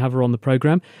lovely to have her on the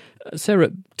programme.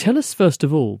 Sarah, tell us first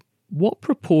of all, what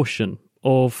proportion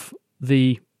of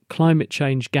the climate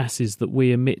change gases that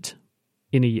we emit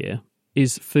in a year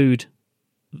is food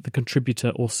the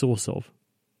contributor or source of?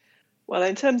 Well,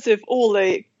 in terms of all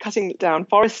the cutting down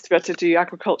forests to be able to do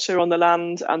agriculture on the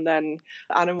land, and then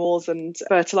animals and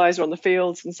fertiliser on the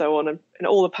fields and so on, and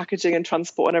all the packaging and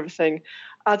transport and everything,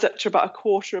 adds up to about a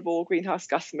quarter of all greenhouse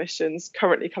gas emissions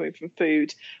currently coming from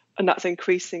food. And that's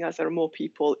increasing as there are more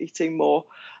people eating more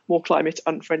climate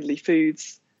unfriendly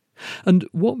foods. And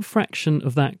what fraction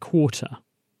of that quarter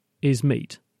is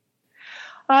meat?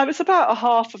 It's about a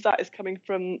half of that is coming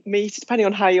from meat, depending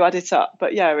on how you add it up.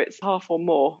 But yeah, it's half or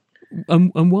more.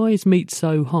 And why is meat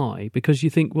so high? Because you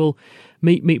think, well,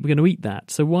 meat, we're going to eat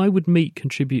that. So why would meat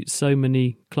contribute so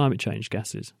many climate change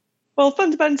gases? Well,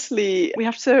 fundamentally, we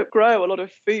have to grow a lot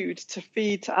of food to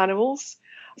feed to animals.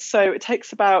 So it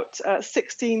takes about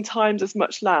 16 times as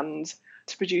much land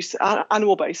to produce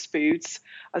animal-based foods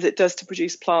as it does to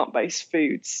produce plant-based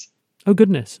foods. Oh,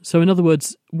 goodness. So in other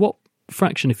words, what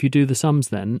fraction, if you do the sums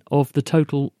then, of the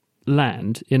total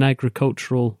land in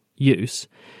agricultural use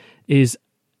is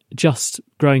just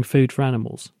growing food for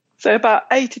animals? So about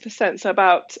 80%, so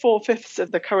about 4/5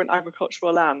 of the current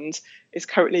agricultural land is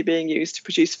currently being used to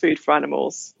produce food for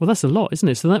animals. Well, that's a lot, isn't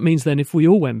it? So that means then if we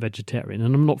all went vegetarian,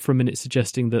 and I'm not for a minute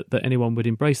suggesting that anyone would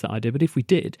embrace that idea, but if we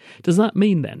did, does that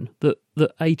mean then that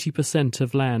 80%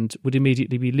 of land would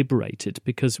immediately be liberated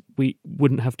because we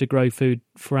wouldn't have to grow food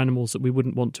for animals that we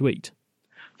wouldn't want to eat?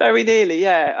 Very nearly,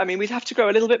 yeah. I mean, we'd have to grow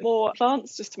a little bit more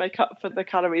plants just to make up for the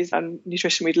calories and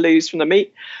nutrition we'd lose from the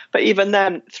meat. But even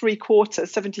then,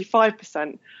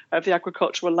 75% of the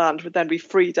agricultural land would then be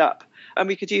freed up. And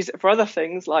we could use it for other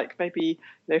things like maybe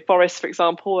forests, for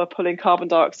example, are pulling carbon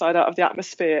dioxide out of the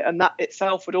atmosphere. And that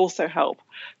itself would also help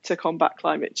to combat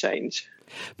climate change.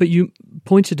 But you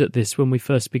pointed at this when we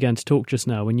first began to talk just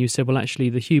now, when you said, well, actually,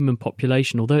 the human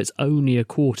population, although it's only a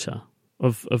quarter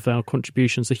of our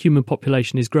contributions, the human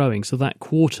population is growing, so that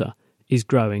quarter is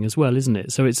growing as well, isn't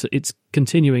it? So it's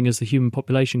continuing as the human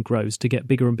population grows to get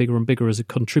bigger and bigger and bigger as a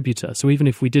contributor. So even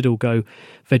if we did all go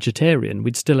vegetarian,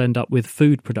 we'd still end up with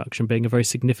food production being a very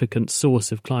significant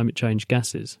source of climate change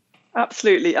gases.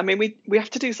 Absolutely. I mean, we have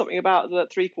to do something about the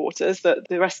 3/4,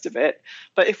 the rest of it.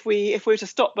 But if we were to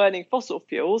stop burning fossil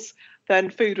fuels, then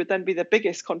food would then be the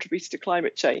biggest contributor to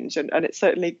climate change. And it's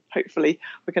certainly, hopefully,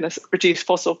 we're going to reduce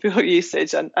fossil fuel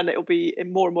usage and it will be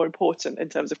more and more important in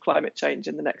terms of climate change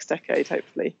in the next decade,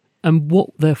 hopefully. And what,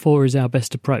 therefore, is our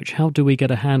best approach? How do we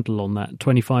get a handle on that?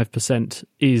 25%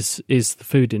 is the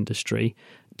food industry,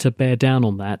 to bear down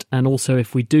on that. And also,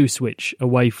 if we do switch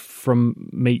away from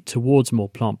meat towards more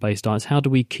plant-based diets, how do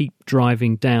we keep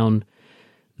driving down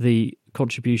the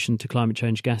contribution to climate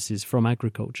change gases from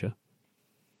agriculture?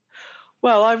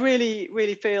 Well, I really,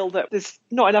 really feel that there's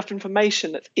not enough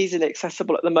information that's easily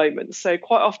accessible at the moment. So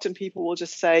quite often people will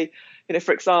just say,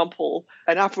 for example,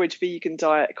 an average vegan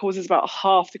diet causes about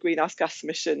half the greenhouse gas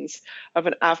emissions of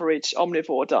an average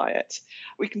omnivore diet.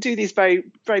 We can do these very,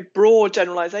 very broad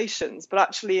generalizations, but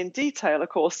actually in detail, of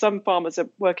course, some farmers are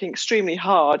working extremely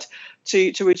hard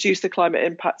to reduce the climate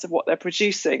impacts of what they're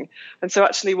producing. And so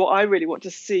actually what I really want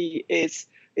to see is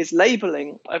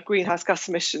labelling of greenhouse gas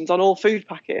emissions on all food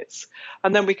packets.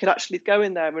 And then we could actually go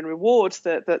in there and reward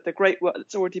the great work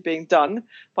that's already being done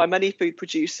by many food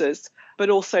producers. But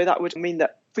also that would mean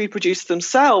that food producers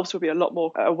themselves would be a lot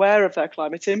more aware of their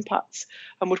climate impacts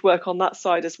and would work on that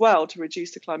side as well to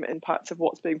reduce the climate impacts of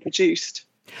what's being produced.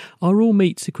 Are all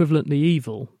meats equivalently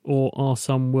evil, or are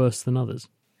some worse than others?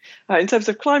 In terms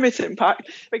of climate impact,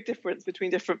 big difference between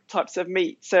different types of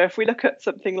meat. So if we look at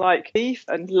something like beef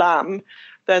and lamb,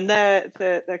 then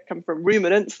they come from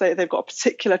ruminants. They've got a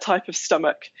particular type of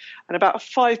stomach, and about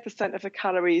 5% of the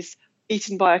calories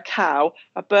eaten by a cow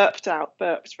are burped,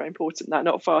 very important, that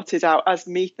not farted out, as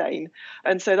methane.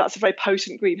 And so that's a very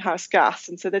potent greenhouse gas.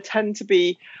 And so they tend to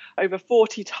be over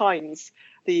 40 times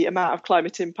the amount of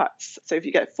climate impacts. So if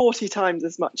you get 40 times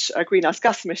as much greenhouse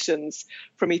gas emissions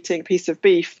from eating a piece of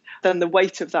beef, then the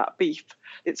weight of that beef,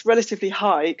 it's relatively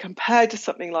high compared to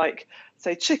something like,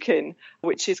 say, chicken,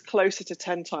 which is closer to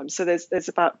 10 times. So there's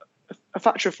about a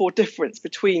factor of 4 difference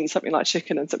between something like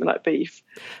chicken and something like beef,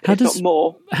 not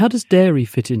more. How does dairy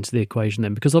fit into the equation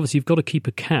then? Because obviously you've got to keep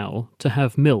a cow to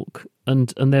have milk,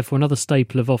 and therefore another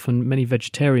staple of often many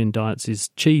vegetarian diets is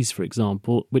cheese, for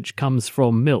example, which comes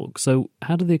from milk. So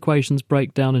how do the equations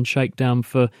break down and shake down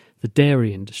for the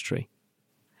dairy industry?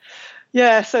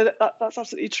 Yeah, so that's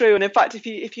absolutely true. And in fact,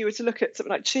 if you were to look at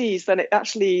something like cheese, then it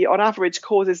actually, on average,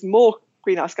 causes more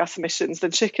greenhouse gas emissions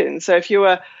than chicken. So if you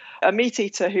were a meat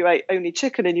eater who ate only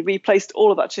chicken and you replaced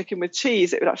all of that chicken with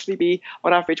cheese, it would actually be,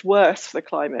 on average, worse for the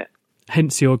climate.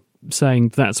 Hence, you're saying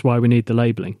that's why we need the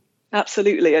labelling.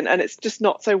 Absolutely. And it's just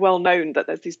not so well known that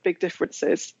there's these big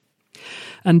differences.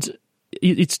 And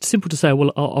it's simple to say,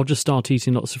 well, I'll just start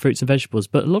eating lots of fruits and vegetables,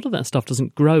 but a lot of that stuff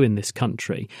doesn't grow in this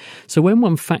country. So when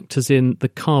one factors in the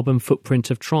carbon footprint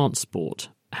of transport,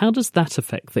 how does that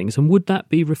affect things? And would that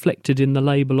be reflected in the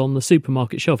label on the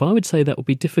supermarket shelf? I would say that would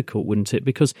be difficult, wouldn't it?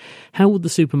 Because how would the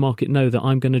supermarket know that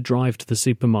I'm going to drive to the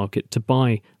supermarket to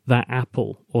buy that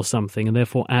apple or something and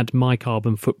therefore add my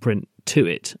carbon footprint to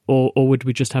it? Or would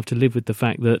we just have to live with the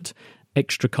fact that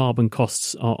extra carbon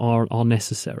costs are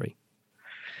necessary?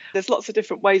 There's lots of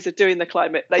different ways of doing the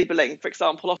climate labelling. For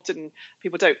example, often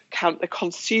people don't count the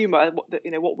consumer,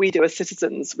 what we do as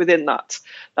citizens within that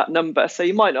number. So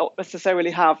you might not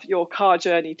necessarily have your car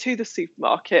journey to the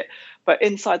supermarket, but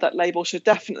inside that label should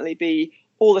definitely be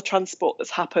all the transport that's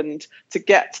happened to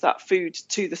get that food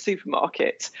to the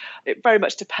supermarket. It very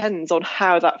much depends on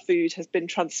how that food has been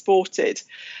transported.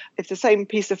 If the same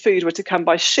piece of food were to come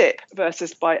by ship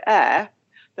versus by air,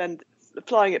 then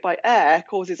flying it by air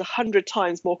causes 100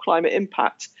 times more climate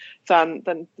impact than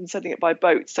sending it by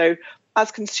boat. So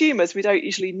as consumers, we don't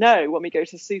usually know when we go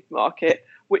to the supermarket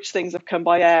which things have come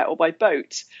by air or by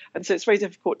boat. And so it's very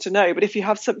difficult to know. But if you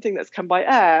have something that's come by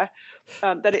air,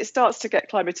 then it starts to get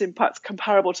climate impacts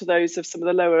comparable to those of some of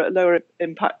the lower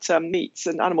impact meats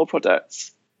and animal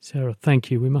products. Sarah,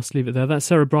 thank you. We must leave it there. That's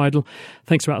Sarah Bridle.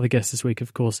 Thanks to our other guests this week,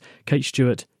 of course, Kate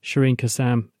Stewart, Shireen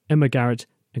Kassam, Emma Garrett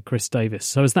and Chris Davis.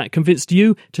 So has that convinced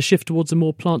you to shift towards a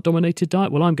more plant-dominated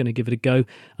diet? Well, I'm going to give it a go,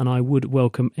 and I would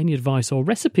welcome any advice or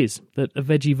recipes that a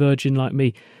veggie virgin like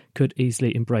me could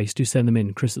easily embrace. Do send them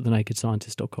in,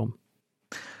 chris@thenakedscientist.com.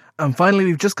 And finally,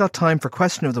 we've just got time for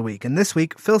Question of the Week. And this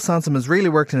week, Phil Sansom has really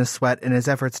worked in his sweat in his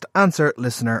efforts to answer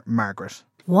listener Margaret.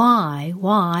 Why?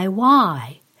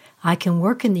 I can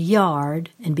work in the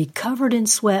yard and be covered in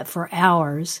sweat for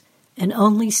hours and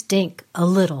only stink a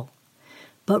little,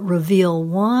 but reveal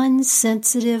one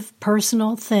sensitive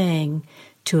personal thing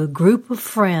to a group of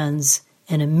friends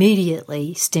and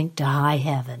immediately stink to high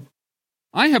heaven.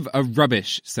 I have a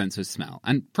rubbish sense of smell,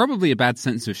 and probably a bad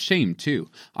sense of shame too.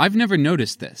 I've never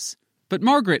noticed this. But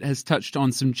Margaret has touched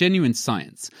on some genuine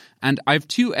science, and I have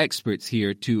two experts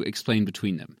here to explain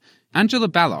between them. Angela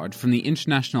Ballard from the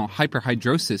International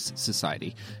Hyperhidrosis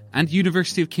Society and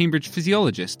University of Cambridge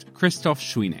physiologist Christoph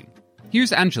Schweening.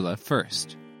 Here's Angela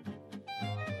first.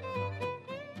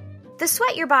 The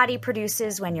sweat your body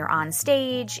produces when you're on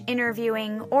stage,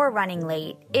 interviewing, or running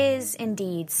late is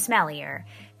indeed smellier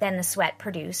than the sweat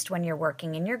produced when you're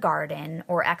working in your garden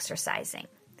or exercising.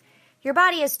 Your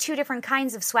body has two different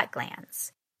kinds of sweat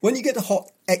glands. When you get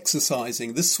hot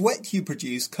exercising, the sweat you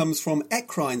produce comes from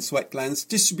eccrine sweat glands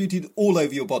distributed all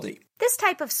over your body. This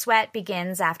type of sweat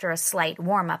begins after a slight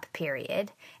warm-up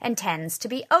period and tends to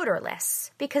be odorless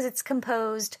because it's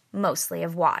composed mostly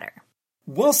of water.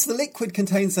 Whilst the liquid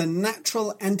contains a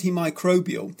natural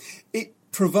antimicrobial, it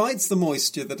provides the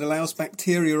moisture that allows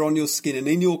bacteria on your skin and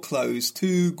in your clothes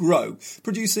to grow,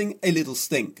 producing a little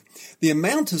stink. The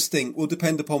amount of stink will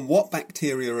depend upon what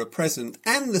bacteria are present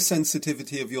and the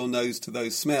sensitivity of your nose to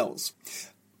those smells.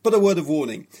 But a word of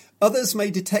warning, others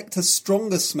may detect a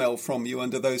stronger smell from you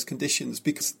under those conditions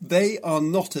because they are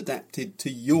not adapted to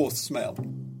your smell.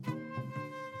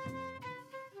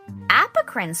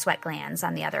 Apocrine sweat glands,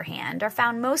 on the other hand, are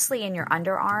found mostly in your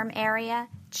underarm area,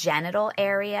 genital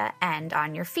area, and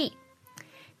on your feet.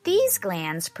 These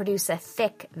glands produce a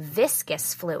thick,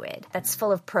 viscous fluid that's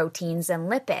full of proteins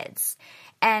and lipids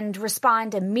and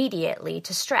respond immediately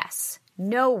to stress.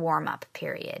 No warm-up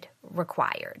period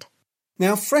required.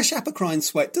 Now, fresh apocrine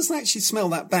sweat doesn't actually smell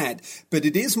that bad, but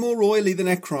it is more oily than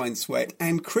eccrine sweat,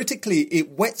 and critically,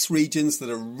 it wets regions that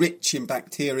are rich in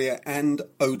bacteria and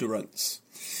odorants.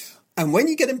 And when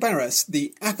you get embarrassed,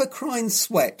 the apocrine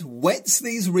sweat wets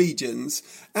these regions,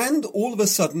 and all of a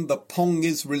sudden the pong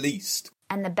is released.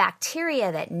 And the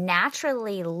bacteria that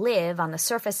naturally live on the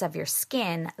surface of your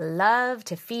skin love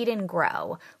to feed and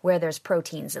grow where there's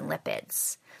proteins and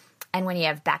lipids. And when you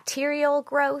have bacterial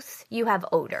growth, you have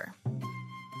odor.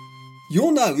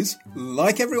 Your nose,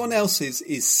 like everyone else's,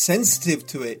 is sensitive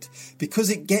to it because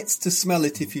it gets to smell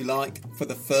it, if you like, for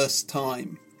the first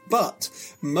time. But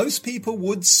most people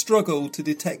would struggle to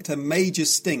detect a major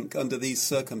stink under these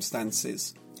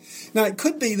circumstances. Now, it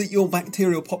could be that your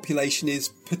bacterial population is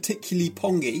particularly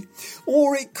pongy,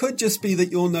 or it could just be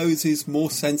that your nose is more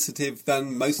sensitive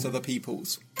than most other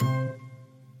people's.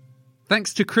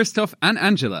 Thanks to Christoph and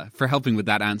Angela for helping with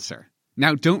that answer.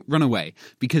 Now, don't run away,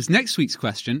 because next week's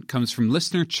question comes from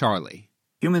listener Charlie.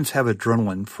 Humans have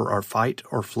adrenaline for our fight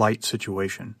or flight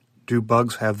situation. Do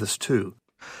bugs have this too?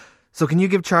 So can you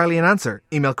give Charlie an answer?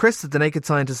 Email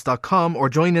chris@thenakedscientist.com or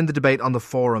join in the debate on the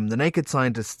forum,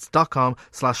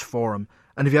 thenakedscientists.com/forum.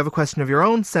 And if you have a question of your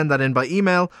own, send that in by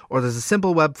email, or there's a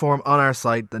simple web form on our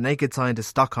site,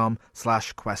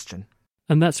 thenakedscientist.com/question.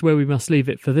 And that's where we must leave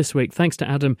it for this week. Thanks to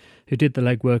Adam, who did the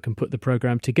legwork and put the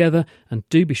programme together. And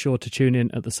do be sure to tune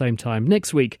in at the same time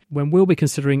next week, when we'll be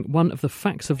considering one of the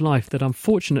facts of life that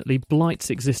unfortunately blights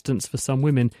existence for some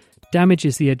women,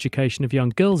 damages the education of young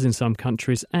girls in some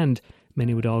countries, and,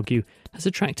 many would argue, has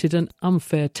attracted an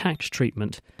unfair tax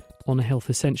treatment on a health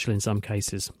essential in some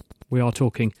cases. We are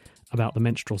talking about the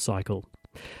menstrual cycle.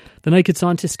 The Naked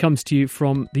Scientist comes to you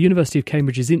from the University of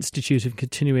Cambridge's Institute of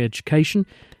Continuing Education,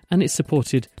 and it's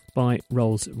supported by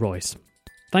Rolls-Royce.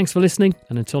 Thanks for listening,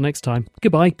 and until next time,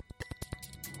 goodbye.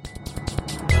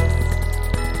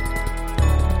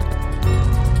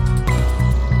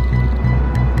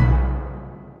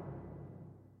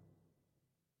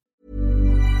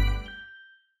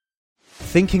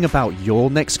 Thinking about your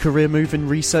next career move in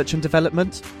research and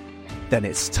development? Then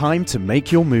it's time to make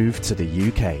your move to the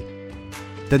UK.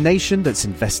 The nation that's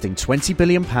investing £20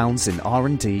 billion in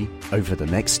R&D over the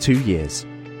next 2 years.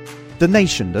 The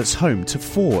nation that's home to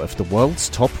 4 of the world's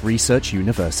top research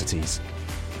universities.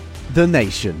 The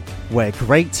nation where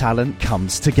great talent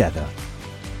comes together.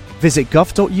 Visit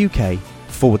gov.uk/great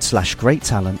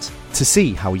talent to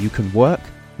see how you can work,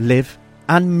 live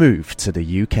and move to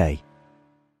the UK.